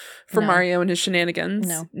patience for No. Mario and his shenanigans.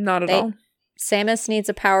 No. Not at all. Samus needs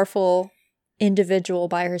a powerful individual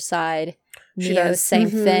by her side. She Neo, does. same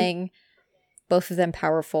thing. Both of them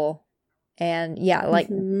powerful. And yeah, like,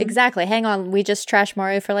 exactly. Hang on. We just trashed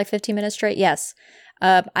Mario for like 15 minutes straight. Yes.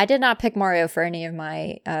 I did not pick Mario for any of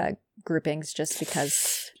my groupings just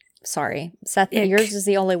because, sorry. Seth, Ick. yours is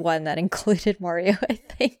the only one that included Mario, I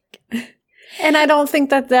think. And I don't think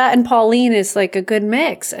that and Pauline is like a good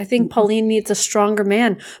mix. I think Pauline needs a stronger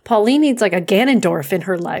man. Pauline needs like a Ganondorf in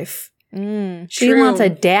her life. She True. wants a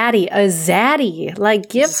daddy, a zaddy. Like,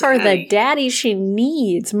 give her the daddy she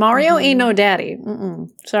needs. Mario ain't no daddy.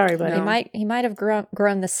 Sorry, buddy. He might have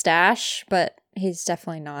grown the stash, but he's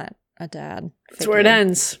definitely not a dad. That's where it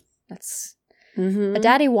ends. That's a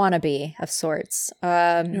daddy wannabe of sorts.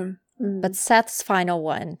 But Seth's final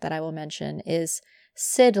one that I will mention is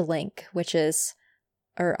Sid Link, which is,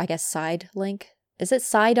 or I guess Side Link. Is it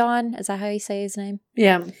Sidon? Is that how you say his name?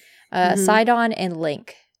 Yeah. Sidon and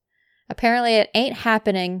Link. Apparently it ain't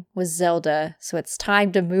happening with Zelda, so it's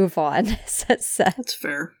time to move on, says Seth. That's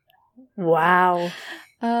fair. Wow.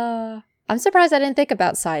 I'm surprised I didn't think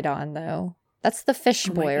about Sidon, though. That's the fish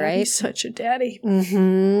Oh my boy, God, right? He's such a daddy.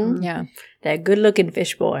 Mm-hmm. Yeah. That good-looking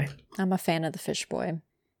fish boy. I'm a fan of the fish boy.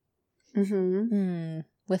 Mm-hmm.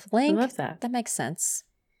 With Link, I love that. that makes sense.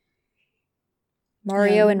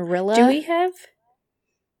 Mario and Rilla. Do we have?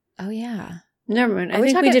 Oh, yeah. Never mind. Are I we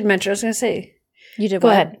think we talking- did mention. I was going to say. You did Go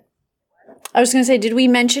what? ahead. I was going to say, did we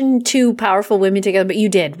mention two powerful women together? But you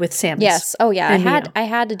did with Samus. Yes. Oh, yeah. And I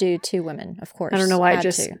had to do two women, of course. I don't know why I Had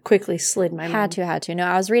just to. quickly slid my mind. Had to. No,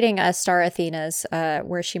 I was reading Star Athena's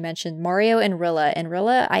where she mentioned Mario and Rilla. And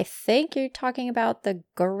Rilla, I think you're talking about the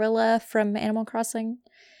gorilla from Animal Crossing.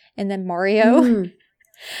 And then Mario.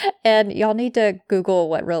 And y'all need to Google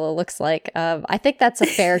what Rilla looks like. I think that's a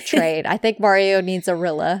fair trade. I think Mario needs a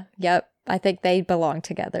Rilla. Yep. I think they belong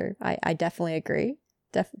together. I definitely agree.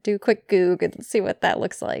 Do a quick Goog and see what that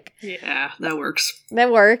looks like. Yeah, that works.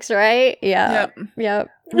 That works, right? Yeah. Yep.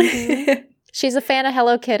 She's a fan of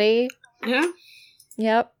Hello Kitty. Yeah.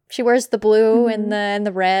 Yep. She wears the blue and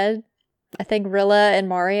the red. I think Rilla and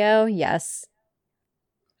Mario, yes.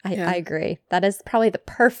 I agree. That is probably the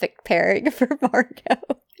perfect pairing for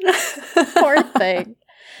Mario. Poor thing.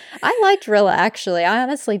 I liked Rilla, actually. I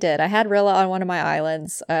honestly did. I had Rilla on one of my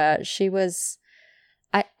islands. She was...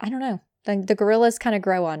 I don't know. The gorillas kind of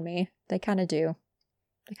grow on me. They kind of do.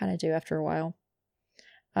 They kind of do after a while.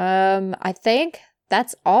 I think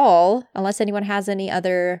that's all. Unless anyone has any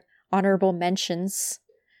other honorable mentions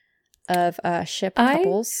of ship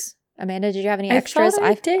couples. Amanda, did you have any extras?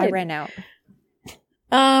 I did. I ran out.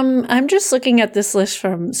 I'm just looking at this list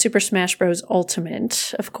from Super Smash Bros.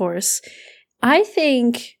 Ultimate, of course. I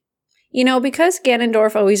think, because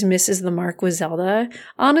Ganondorf always misses the mark with Zelda,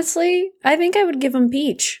 honestly, I think I would give him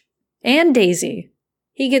Peach and Daisy.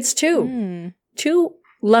 He gets two. Two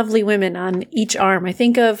lovely women on each arm. I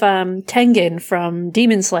think of Tengen from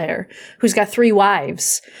Demon Slayer, who's got 3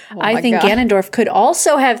 wives. I think Ganondorf could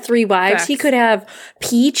also have 3 wives. Facts. He could have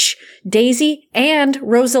Peach, Daisy, and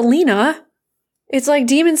Rosalina. It's like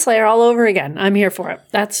Demon Slayer all over again. I'm here for it.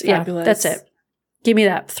 That's Fabulous. that's it. Give me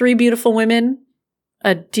that. 3 beautiful women,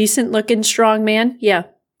 a decent looking strong man. Yeah.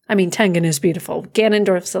 I mean, Tengen is beautiful.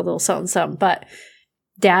 Ganondorf's a little something, but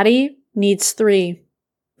Daddy needs 3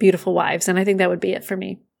 beautiful wives, and I think that would be it for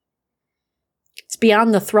me. It's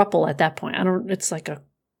beyond the thruple at that point. It's like a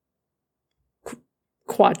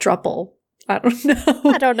quadruple. I don't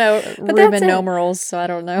know. I don't know But that's Roman it. numerals, so I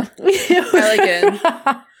don't know. I like it.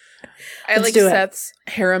 I Let's like do it. Seth's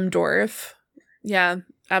harem dwarf. Yeah,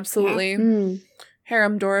 absolutely. Mm.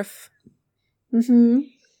 Harem dwarf. Mm-hmm. I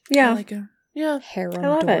Yeah, like it. Yeah, Harem I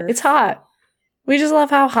love dwarf. it. It's hot. We just love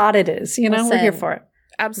how hot it is. You know, we're here Listen, for it.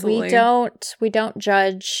 absolutely. We don't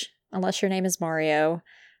judge unless your name is Mario.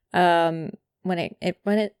 When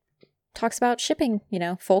it talks about shipping,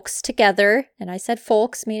 folks together, and I said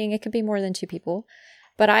folks, meaning it could be more than 2 people.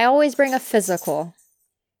 But I always bring a physical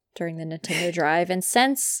during the Nintendo Drive, and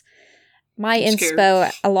since my I'm scared.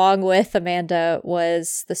 inspo, along with Amanda,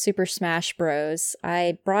 was the Super Smash Bros.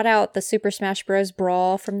 I brought out the Super Smash Bros.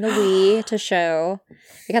 Brawl from the Wii to show,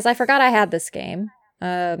 because I forgot I had this game.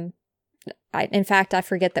 In fact, I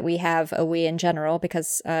forget that we have a Wii in general,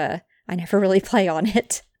 because I never really play on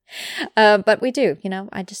it. But we do,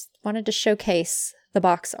 I just wanted to showcase the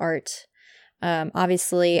box art.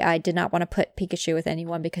 Obviously, I did not want to put Pikachu with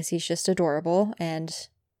anyone because he's just adorable and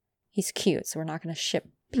he's cute, so we're not going to ship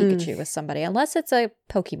Pikachu with somebody unless it's a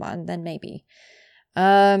Pokemon, then maybe.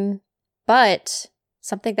 But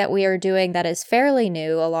something that we are doing that is fairly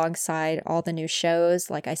new alongside all the new shows,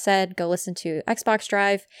 like I said, go listen to Xbox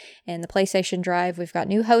Drive and the PlayStation Drive. We've got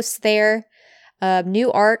new hosts there.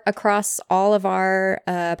 New art across all of our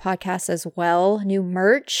podcasts as well. New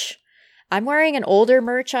merch. I'm wearing an older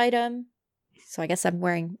merch item, so I guess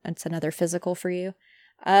it's another physical for you.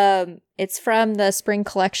 It's from the spring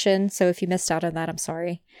collection, so if you missed out on that, I'm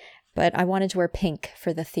sorry. But I wanted to wear pink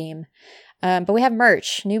for the theme. But we have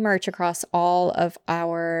new merch across all of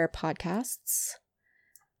our podcasts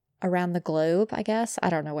around the globe, I guess.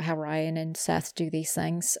 I don't know how Ryan and Seth do these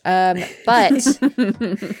things. But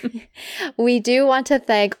we do want to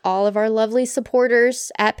thank all of our lovely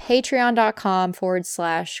supporters at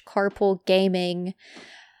patreon.com/carpoolgaming.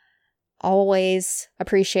 Always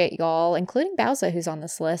appreciate y'all, including Bowser, who's on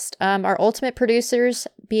this list. Our ultimate producers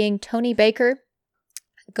being Tony Baker.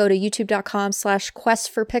 Go to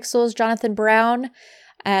youtube.com/questforpixels. Jonathan Brown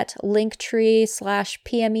at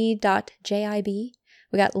linktree/pme.jib.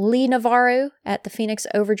 We got Lee Navarro at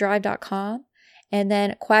thephoenixoverdrive.com. And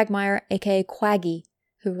then Quagmire, aka Quaggy,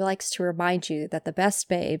 who likes to remind you that the best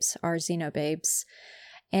babes are Xenobabes.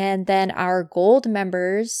 And then our gold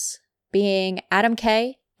members being Adam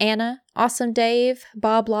K., Anna, Awesome Dave,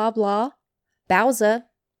 Bob Blah Blah, Bowza,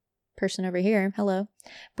 person over here, hello,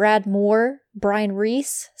 Brad Moore, Brian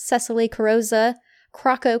Reese, Cecily Carosa,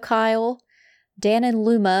 Croco Kyle, Dan and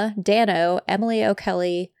Luma, Dano, Emily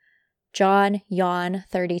O'Kelly, John Yon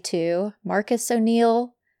 32, Marcus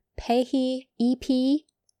O'Neill, Pehi EP,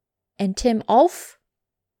 and Tim Ulf.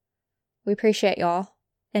 We appreciate y'all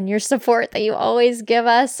and your support that you always give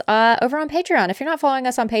us over on Patreon. If you're not following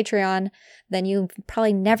us on Patreon, then you've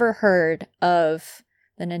probably never heard of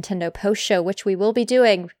the Nintendo Post Show, which we will be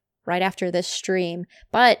doing right after this stream.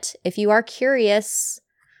 But if you are curious,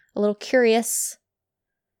 a little curious,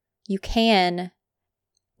 you can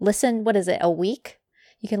listen, a week?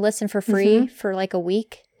 You can listen for free for like a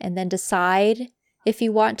week and then decide if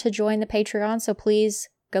you want to join the Patreon. So please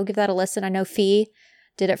go give that a listen. I know Fee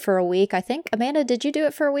did it for a week. I think, Amanda, did you do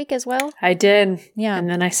it for a week as well? I did. Yeah. And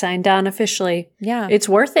then I signed on officially. Yeah. It's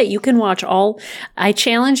worth it. You can watch I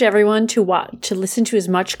challenge everyone to listen to as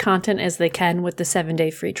much content as they can with the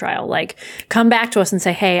 7-day free trial. Like, come back to us and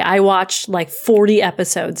say, hey, I watched like 40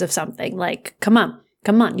 episodes of something. Like, come on.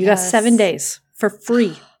 You got 7 days for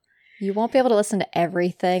free. You won't be able to listen to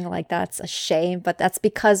everything. Like, that's a shame, but that's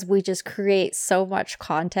because we just create so much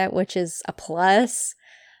content, which is a plus.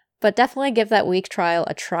 But definitely give that week trial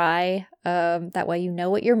a try. That way you know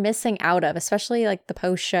what you're missing out of, especially like the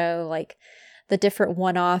post show, like the different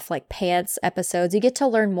one-off like pants episodes. You get to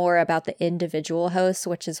learn more about the individual hosts,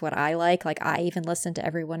 which is what I like. Like, I even listen to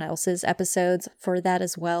everyone else's episodes for that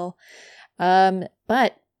as well.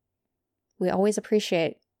 But we always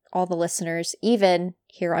appreciate all the listeners, even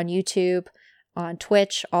here on YouTube, on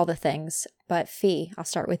Twitch, all the things. But Fee, I'll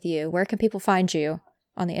start with you. Where can people find you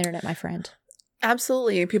on the internet, my friend?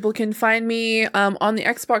 Absolutely. People can find me on the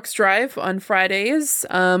Xbox Drive on Fridays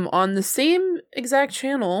on the same exact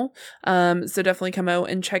channel. So definitely come out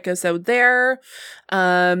and check us out there.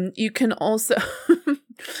 You can also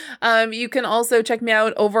check me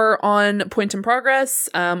out over on Point in Progress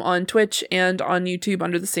on Twitch and on YouTube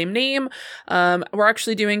under the same name. We're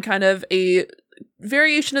actually doing kind of a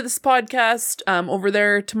variation of this podcast over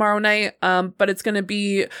there tomorrow night, but it's going to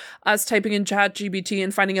be us typing in ChatGPT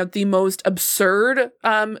and finding out the most absurd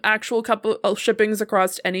actual couple of shippings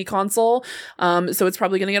across any console. So it's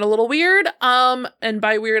probably going to get a little weird. And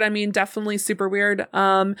by weird, I mean definitely super weird.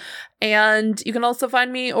 And you can also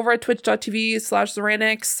find me over at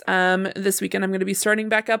twitch.tv/Zeranix. This weekend, I'm going to be starting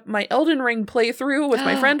back up my Elden Ring playthrough with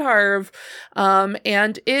my friend Harv.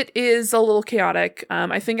 And it is a little chaotic.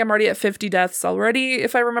 I think I'm already at 50 deaths already,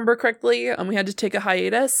 if I remember correctly. We had to take a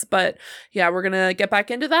hiatus, but yeah, we're going to get back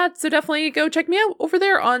into that. So definitely go check me out over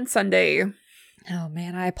there on Sunday. Oh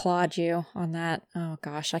man, I applaud you on that. Oh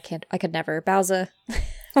gosh, I could never. Bowser,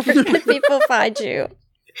 where can people find you?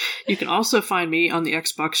 You can also find me on the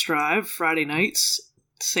Xbox Drive Friday nights,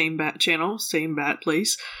 same bat channel, same bat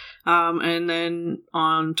place. And then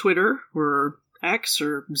on Twitter, we're X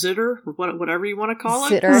or Zitter, or whatever you want to call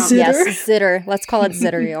it. Zitter, yes, Zitter. Let's call it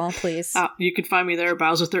Zitter, y'all, please. You can find me there,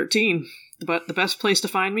 Bowser13. But the best place to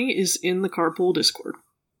find me is in the Carpool Discord.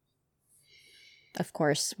 Of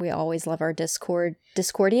course, we always love our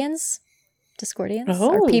Discordians. Oh.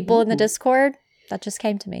 Our people in the Discord. That just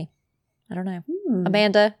came to me. I don't know.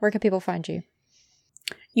 Amanda, where can people find you?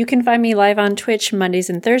 You can find me live on Twitch Mondays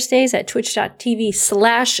and Thursdays at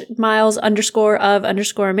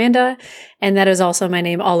twitch.tv/miles_of_Amanda. And that is also my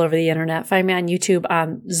name all over the internet. Find me on YouTube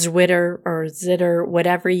on Zwitter or Zitter,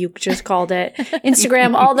 whatever you just called it.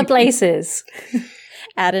 Instagram, all the places.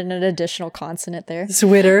 Add in an additional consonant there.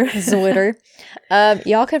 Zwitter.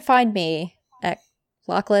 Y'all can find me at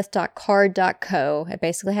locklist.card.co. It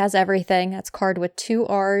basically has everything. That's card with 2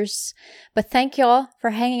 R's. But thank y'all for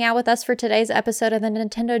hanging out with us for today's episode of the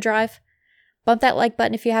Nintendo Drive. Bump that like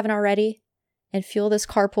button if you haven't already. And fuel this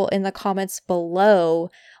carpool in the comments below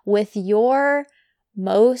with your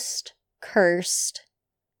most cursed,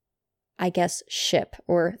 I guess, ship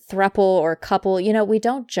or throuple or couple. You know, we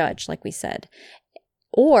don't judge, like we said.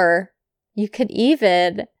 Or you could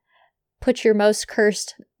even put your most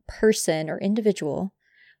cursed person or individual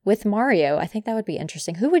with Mario. I think that would be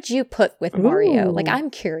interesting. Who would you put with Mario? Ooh. Like, I'm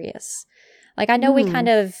curious. Like, I know we kind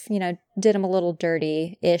of, did him a little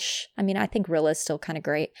dirty-ish. I mean, I think Rilla's still kind of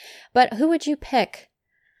great. But who would you pick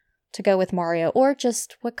to go with Mario? Or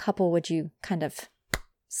just what couple would you kind of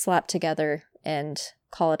slap together and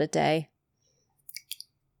call it a day?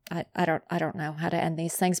 I don't know how to end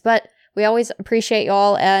these things. But we always appreciate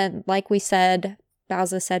y'all. And like we said,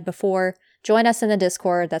 Bowser said before, join us in the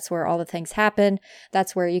Discord. That's where all the things happen.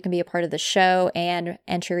 That's where you can be a part of the show and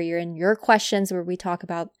enter your questions, where we talk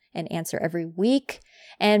about and answer every week.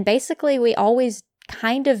 And basically, we always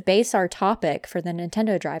kind of base our topic for the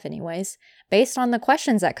Nintendo Drive anyways, based on the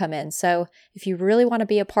questions that come in. So if you really want to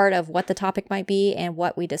be a part of what the topic might be and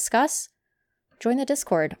what we discuss, join the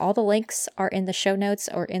Discord. All the links are in the show notes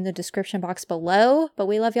or in the description box below. But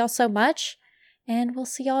we love y'all so much. And we'll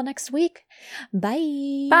see y'all next week.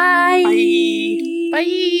 Bye. Bye.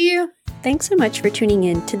 Bye. Thanks so much for tuning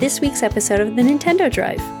in to this week's episode of the Nintendo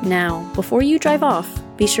Drive. Now, before you drive off,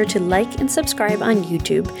 be sure to like and subscribe on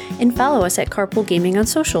YouTube and follow us at Carpool Gaming on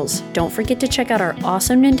socials. Don't forget to check out our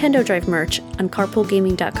awesome Nintendo Drive merch on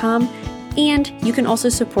carpoolgaming.com. And you can also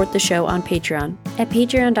support the show on Patreon at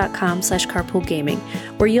patreon.com/carpoolgaming,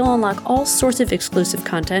 where you'll unlock all sorts of exclusive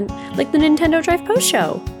content like the Nintendo Drive Post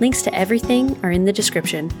Show. Links to everything are in the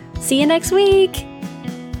description. See you next week!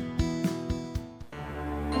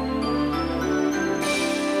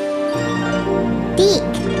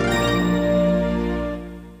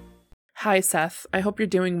 Hi, Seth. I hope you're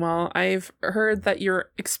doing well. I've heard that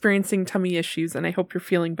you're experiencing tummy issues, and I hope you're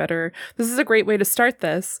feeling better. This is a great way to start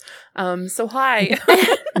this. So hi.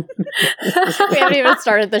 We haven't even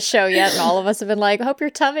started the show yet, and all of us have been like, hope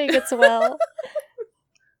your tummy gets well.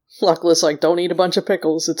 Luckless, don't eat a bunch of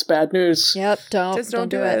pickles. It's bad news. Yep, Just don't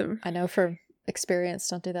do it. I know from experience,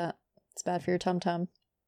 don't do that. It's bad for your tum-tum.